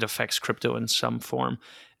 it affects crypto in some form.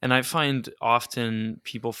 And I find often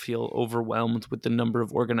people feel overwhelmed with the number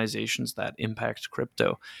of organizations that impact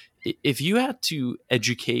crypto. If you had to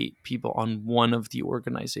educate people on one of the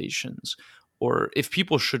organizations, or if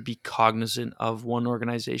people should be cognizant of one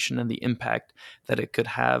organization and the impact that it could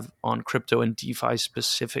have on crypto and DeFi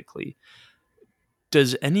specifically,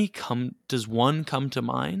 does one come to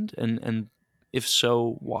mind? And if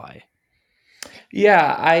so, why?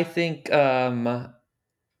 Yeah, I think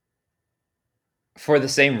for the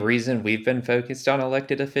same reason we've been focused on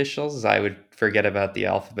elected officials, I would forget about the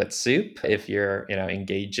alphabet soup. If you're,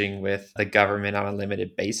 engaging with the government on a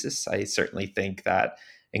limited basis, I certainly think that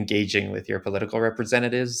engaging with your political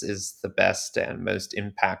representatives is the best and most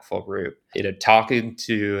impactful route. Talking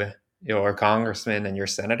to your congressman and your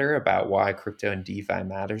senator about why crypto and DeFi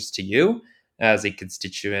matters to you as a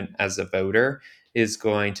constituent, as a voter, is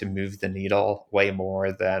going to move the needle way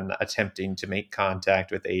more than attempting to make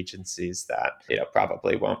contact with agencies that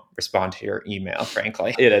probably won't respond to your email,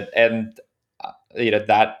 frankly. And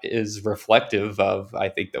that is reflective of, I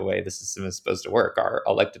think, the way the system is supposed to work. Our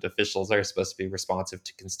elected officials are supposed to be responsive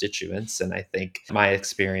to constituents, and I think my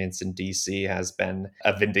experience in DC has been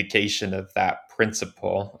a vindication of that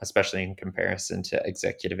principle, especially in comparison to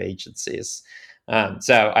executive agencies.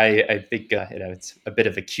 So I think it's a bit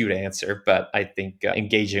of a cute answer, but I think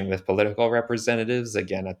engaging with political representatives,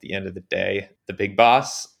 again, at the end of the day, the big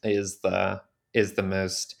boss is the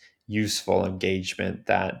most useful engagement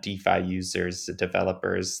that DeFi users,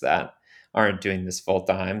 developers that aren't doing this full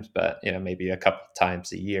time, but maybe a couple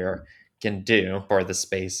times a year, can do for the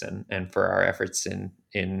space and for our efforts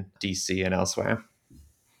in DC and elsewhere.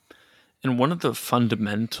 And one of the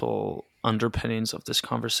fundamental underpinnings of this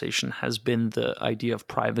conversation has been the idea of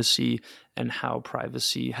privacy, and how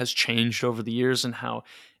privacy has changed over the years, and how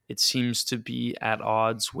it seems to be at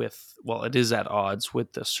odds with, well, it is at odds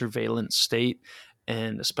with the surveillance state.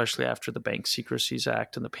 And especially after the Bank Secrecies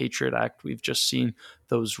Act and the Patriot Act, we've just seen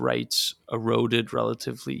those rights eroded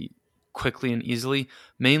relatively quickly and easily,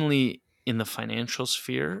 mainly in the financial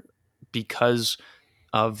sphere, because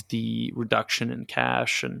of the reduction in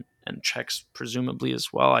cash and checks, presumably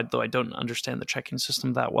as well. Though I don't understand the checking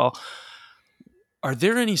system that well. Are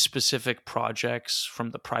there any specific projects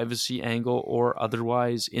from the privacy angle or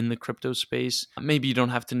otherwise in the crypto space? Maybe you don't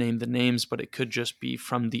have to name the names, but it could just be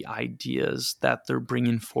from the ideas that they're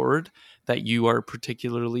bringing forward that you are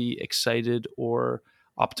particularly excited or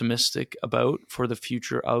optimistic about for the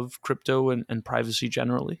future of crypto and privacy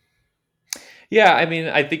generally. Yeah, I mean,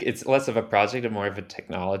 I think it's less of a project and more of a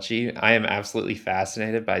technology. I am absolutely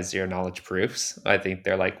fascinated by zero knowledge proofs. I think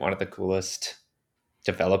they're like one of the coolest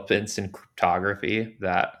developments in cryptography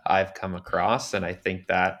that I've come across. And I think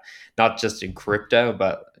that not just in crypto,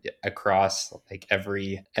 but across like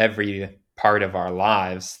every part of our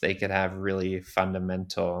lives, they could have really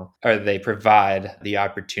fundamental, or they provide the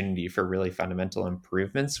opportunity for really fundamental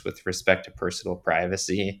improvements with respect to personal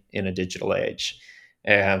privacy in a digital age.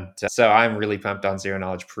 And so I'm really pumped on zero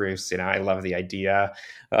knowledge proofs. I love the idea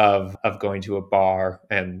of going to a bar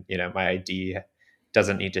and my ID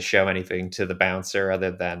doesn't need to show anything to the bouncer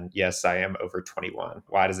other than, yes, I am over 21.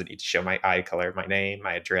 Why does it need to show my eye color, my name,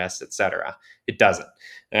 my address, etc.? It doesn't.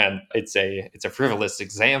 And it's a frivolous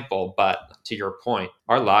example, but to your point,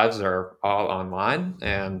 our lives are all online,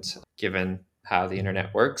 and given how the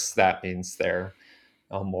internet works, that means they're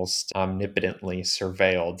almost omnipotently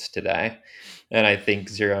surveilled today. And I think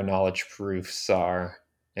zero knowledge proofs are,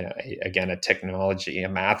 again, a technology, a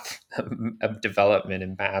math, of development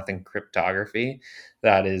in math and cryptography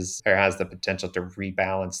that is, or has the potential to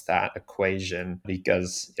rebalance that equation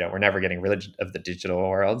because, we're never getting rid of the digital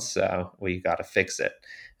world. So we got to fix it.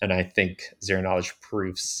 And I think zero knowledge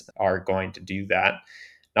proofs are going to do that,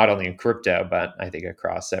 not only in crypto, but I think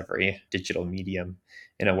across every digital medium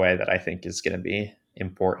in a way that I think is going to be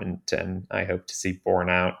important and I hope to see borne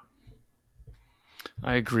out.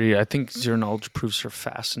 I agree. I think zero knowledge proofs are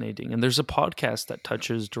fascinating, and there's a podcast that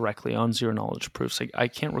touches directly on zero knowledge proofs. I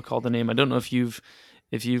can't recall the name. I don't know if you've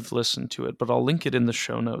listened to it, but I'll link it in the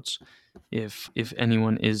show notes if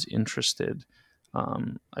anyone is interested.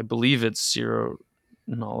 I believe it's Zero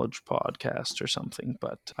Knowledge Podcast or something,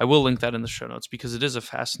 but I will link that in the show notes because it is a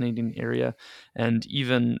fascinating area. And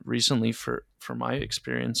even recently, for my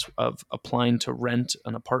experience of applying to rent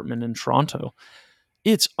an apartment in Toronto,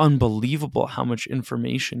 it's unbelievable how much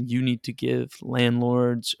information you need to give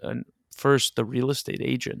landlords and first the real estate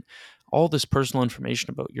agent. All this personal information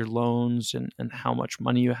about your loans and how much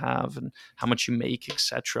money you have and how much you make,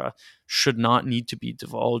 etc., should not need to be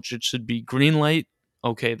divulged. It should be green light.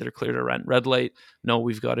 Okay, they're clear to rent. Red light. No,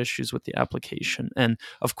 we've got issues with the application. And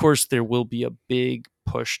of course, there will be a big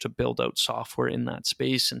push to build out software in that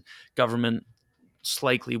space, and government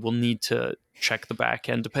likely will need to check the back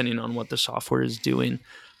end depending on what the software is doing,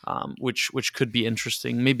 which could be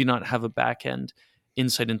interesting. Maybe not have a back end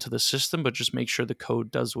insight into the system, but just make sure the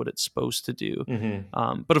code does what it's supposed to do.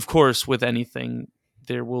 Mm-hmm. But of course, with anything,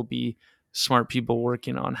 there will be smart people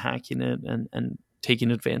working on hacking it and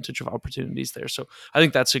taking advantage of opportunities there. So I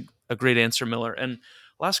think that's a great answer, Miller. And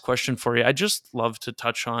last question for you. I just love to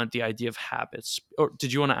touch on the idea of habits. Or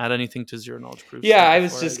did you want to add anything to zero knowledge proofs? Yeah, I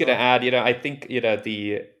was Before just go going to on? add, I think,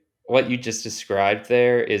 the what you just described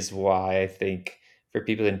there is why I think for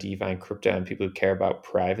people in DeFi and crypto and people who care about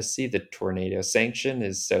privacy, the tornado sanction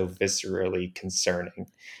is so viscerally concerning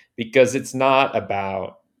because it's not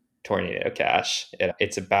about tornado cash.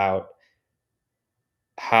 It's about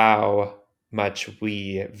how much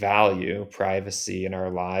we value privacy in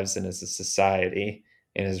our lives and as a society,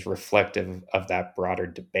 and is reflective of that broader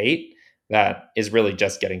debate that is really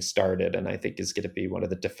just getting started and I think is going to be one of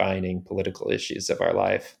the defining political issues of our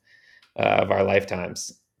life, of our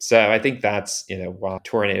lifetimes. So I think that's, why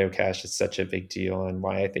tornado cash is such a big deal and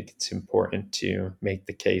why I think it's important to make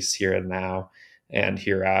the case here and now and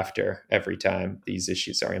hereafter every time these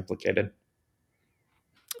issues are implicated.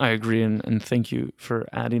 I agree, and thank you for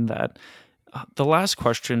adding that. The last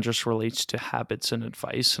question just relates to habits and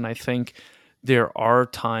advice, and I think there are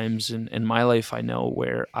times in my life I know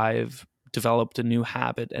where I've developed a new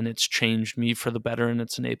habit and it's changed me for the better, and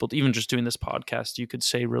it's enabled even just doing this podcast. You could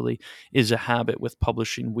say really is a habit with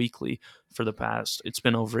publishing weekly for the past. It's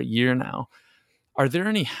been over a year now. Are there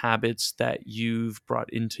any habits that you've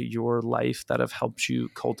brought into your life that have helped you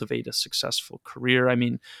cultivate a successful career? I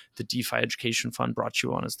mean, the DeFi Education Fund brought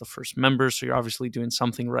you on as the first member, so you're obviously doing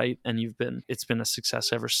something right, and it's been a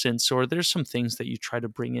success ever since. So, are there some things that you try to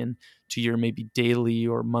bring in to your maybe daily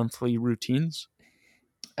or monthly routines?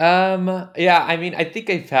 Yeah, I mean, I think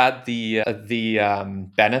I've had the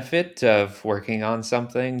benefit of working on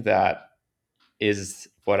something that is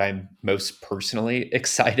what I'm most personally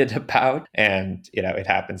excited about. And, it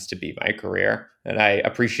happens to be my career. And I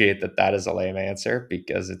appreciate that that is a lame answer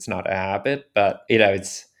because it's not a habit, but,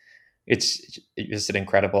 it's just an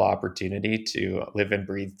incredible opportunity to live and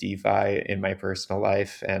breathe DeFi in my personal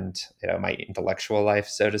life and my intellectual life,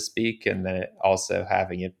 so to speak, and then also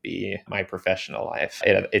having it be my professional life.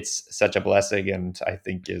 It's such a blessing, and I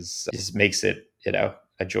think is makes it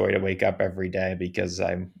a joy to wake up every day because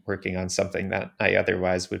I'm working on something that I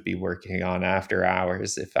otherwise would be working on after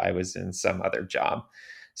hours if I was in some other job.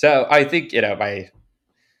 So I think my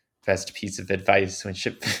best piece of advice, which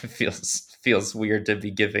it feels weird to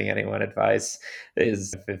be giving anyone advice,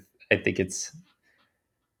 is if I think it's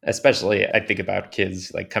especially I think about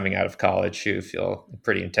kids like coming out of college who feel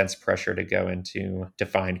pretty intense pressure to go into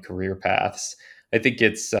defined career paths. I think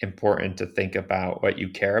it's important to think about what you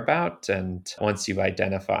care about, and once you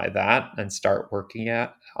identify that and start working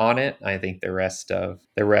on it, I think the rest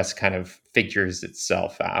kind of figures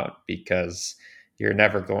itself out because you're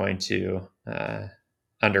never going to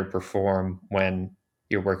underperform when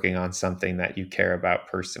you're working on something that you care about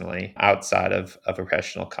personally outside of a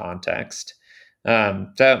professional context.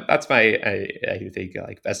 So that's I think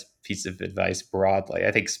like best piece of advice broadly.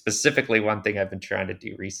 I think specifically one thing I've been trying to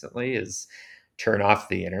do recently is turn off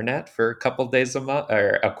the internet for a couple days a month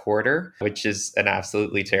or a quarter, which is an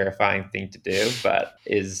absolutely terrifying thing to do, but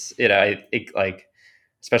is, like,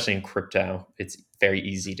 especially in crypto, it's very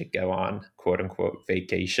easy to go on quote unquote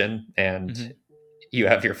vacation, and Mhm. you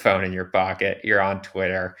have your phone in your pocket, you're on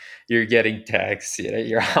Twitter, you're getting texts,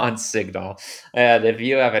 you're on Signal. And if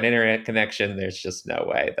you have an internet connection, there's just no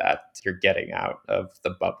way that you're getting out of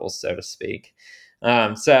the bubble, so to speak.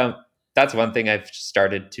 So that's one thing I've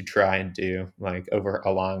started to try and do, like over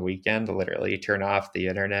a long weekend, literally turn off the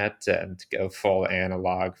internet and go full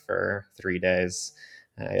analog for 3 days,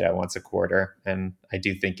 once a quarter. And I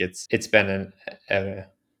do think it's been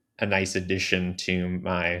a nice addition to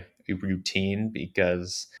my routine,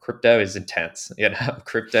 because crypto is intense.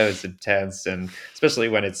 Crypto is intense, and especially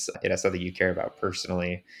when it's something you care about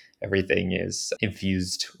personally. Everything is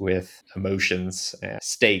infused with emotions and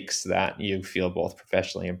stakes that you feel both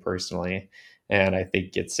professionally and personally. And I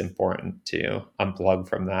think it's important to unplug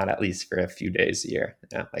from that, at least for a few days a year.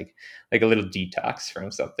 Like a little detox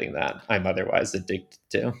from something that I'm otherwise addicted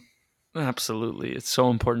to. Absolutely. It's so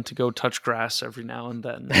important to go touch grass every now and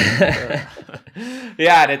then. And,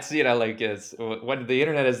 Yeah, and it's like it's when the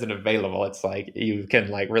internet isn't available, it's like you can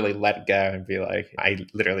like really let go and be like, I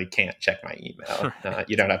literally can't check my email.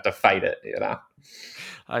 You don't have to fight it.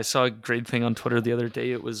 I saw a great thing on Twitter the other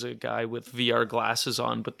day. It was a guy with VR glasses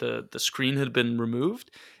on, but the screen had been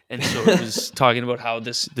removed. And so it was talking about how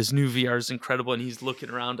this new VR is incredible, and he's looking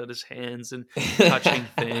around at his hands and touching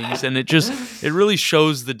things. And it really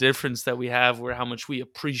shows the difference that we have, where how much we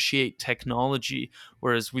appreciate technology,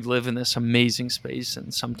 whereas we live in this amazing space,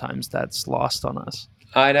 and sometimes that's lost on us.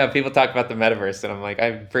 I know people talk about the metaverse, and I'm like,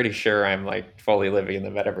 I'm pretty sure I'm like fully living in the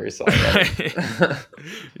metaverse already.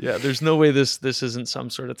 Yeah, there's no way this isn't some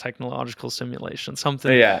sort of technological simulation.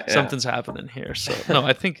 Yeah. Something's happening here. So no,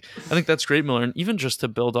 I think that's great, Miller. And even just to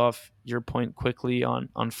build off your point quickly on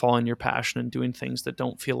following your passion and doing things that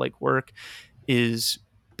don't feel like work, is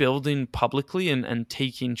building publicly and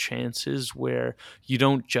taking chances where you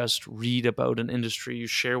don't just read about an industry, you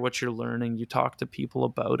share what you're learning, you talk to people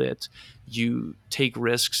about it, you take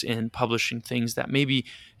risks in publishing things that maybe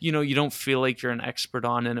you don't feel like you're an expert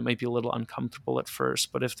on, and it might be a little uncomfortable at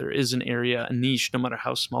first, but if there is an area, a niche, no matter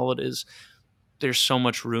how small it is, there's so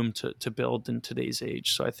much room to build in today's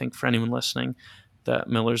age. So I think for anyone listening, that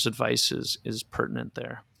Miller's advice is pertinent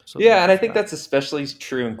there. So Yeah, thank and you I for think that. that's especially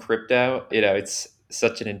true in crypto. It's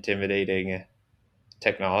such an intimidating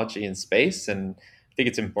technology and space. And I think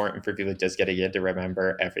it's important for people just getting in to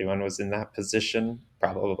remember everyone was in that position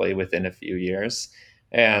probably within a few years.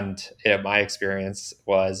 And my experience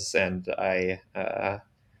was, and I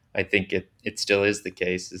think it still is the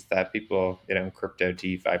case, is that people, in crypto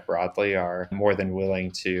DeFi broadly, are more than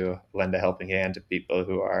willing to lend a helping hand to people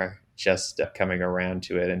who are just coming around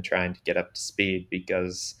to it and trying to get up to speed,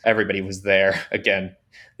 because everybody was there. Again,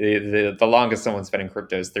 the longest someone's been in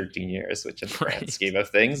crypto is 13 years, which in the grand Right. scheme of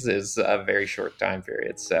things is a very short time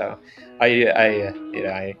period. So I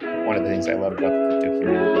one of the things I love about the crypto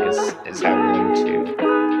community is how willing to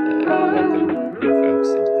welcome new folks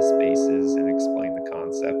into the spaces and explain the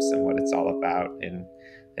concepts and what it's all about in,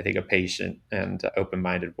 I think, a patient and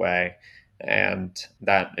open-minded way. And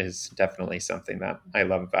that is definitely something that I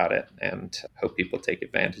love about it and hope people take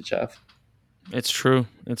advantage of. It's true.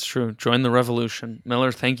 It's true. Join the revolution.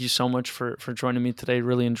 Miller, thank you so much for joining me today.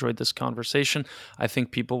 Really enjoyed this conversation. I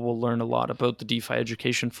think people will learn a lot about the DeFi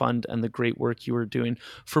Education Fund and the great work you are doing.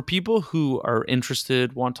 For people who are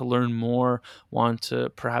interested, want to learn more, want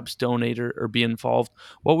to perhaps donate or be involved,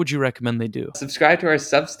 what would you recommend they do? Subscribe to our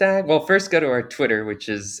Substack. Well, first go to our Twitter, which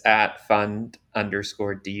is at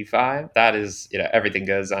fund_DeFi. That is, everything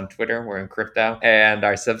goes on Twitter. We're in crypto. And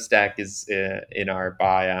our Substack is in our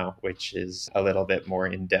bio, which is a little bit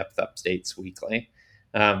more in-depth updates weekly.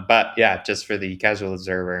 But yeah, just for the casual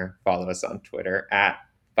observer, follow us on Twitter at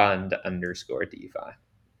fund_DeFi.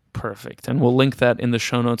 Perfect. And we'll link that in the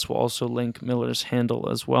show notes. We'll also link Miller's handle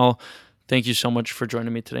as well. Thank you so much for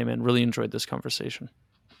joining me today, man. Really enjoyed this conversation.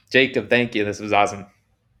 Jacob, thank you. This was awesome.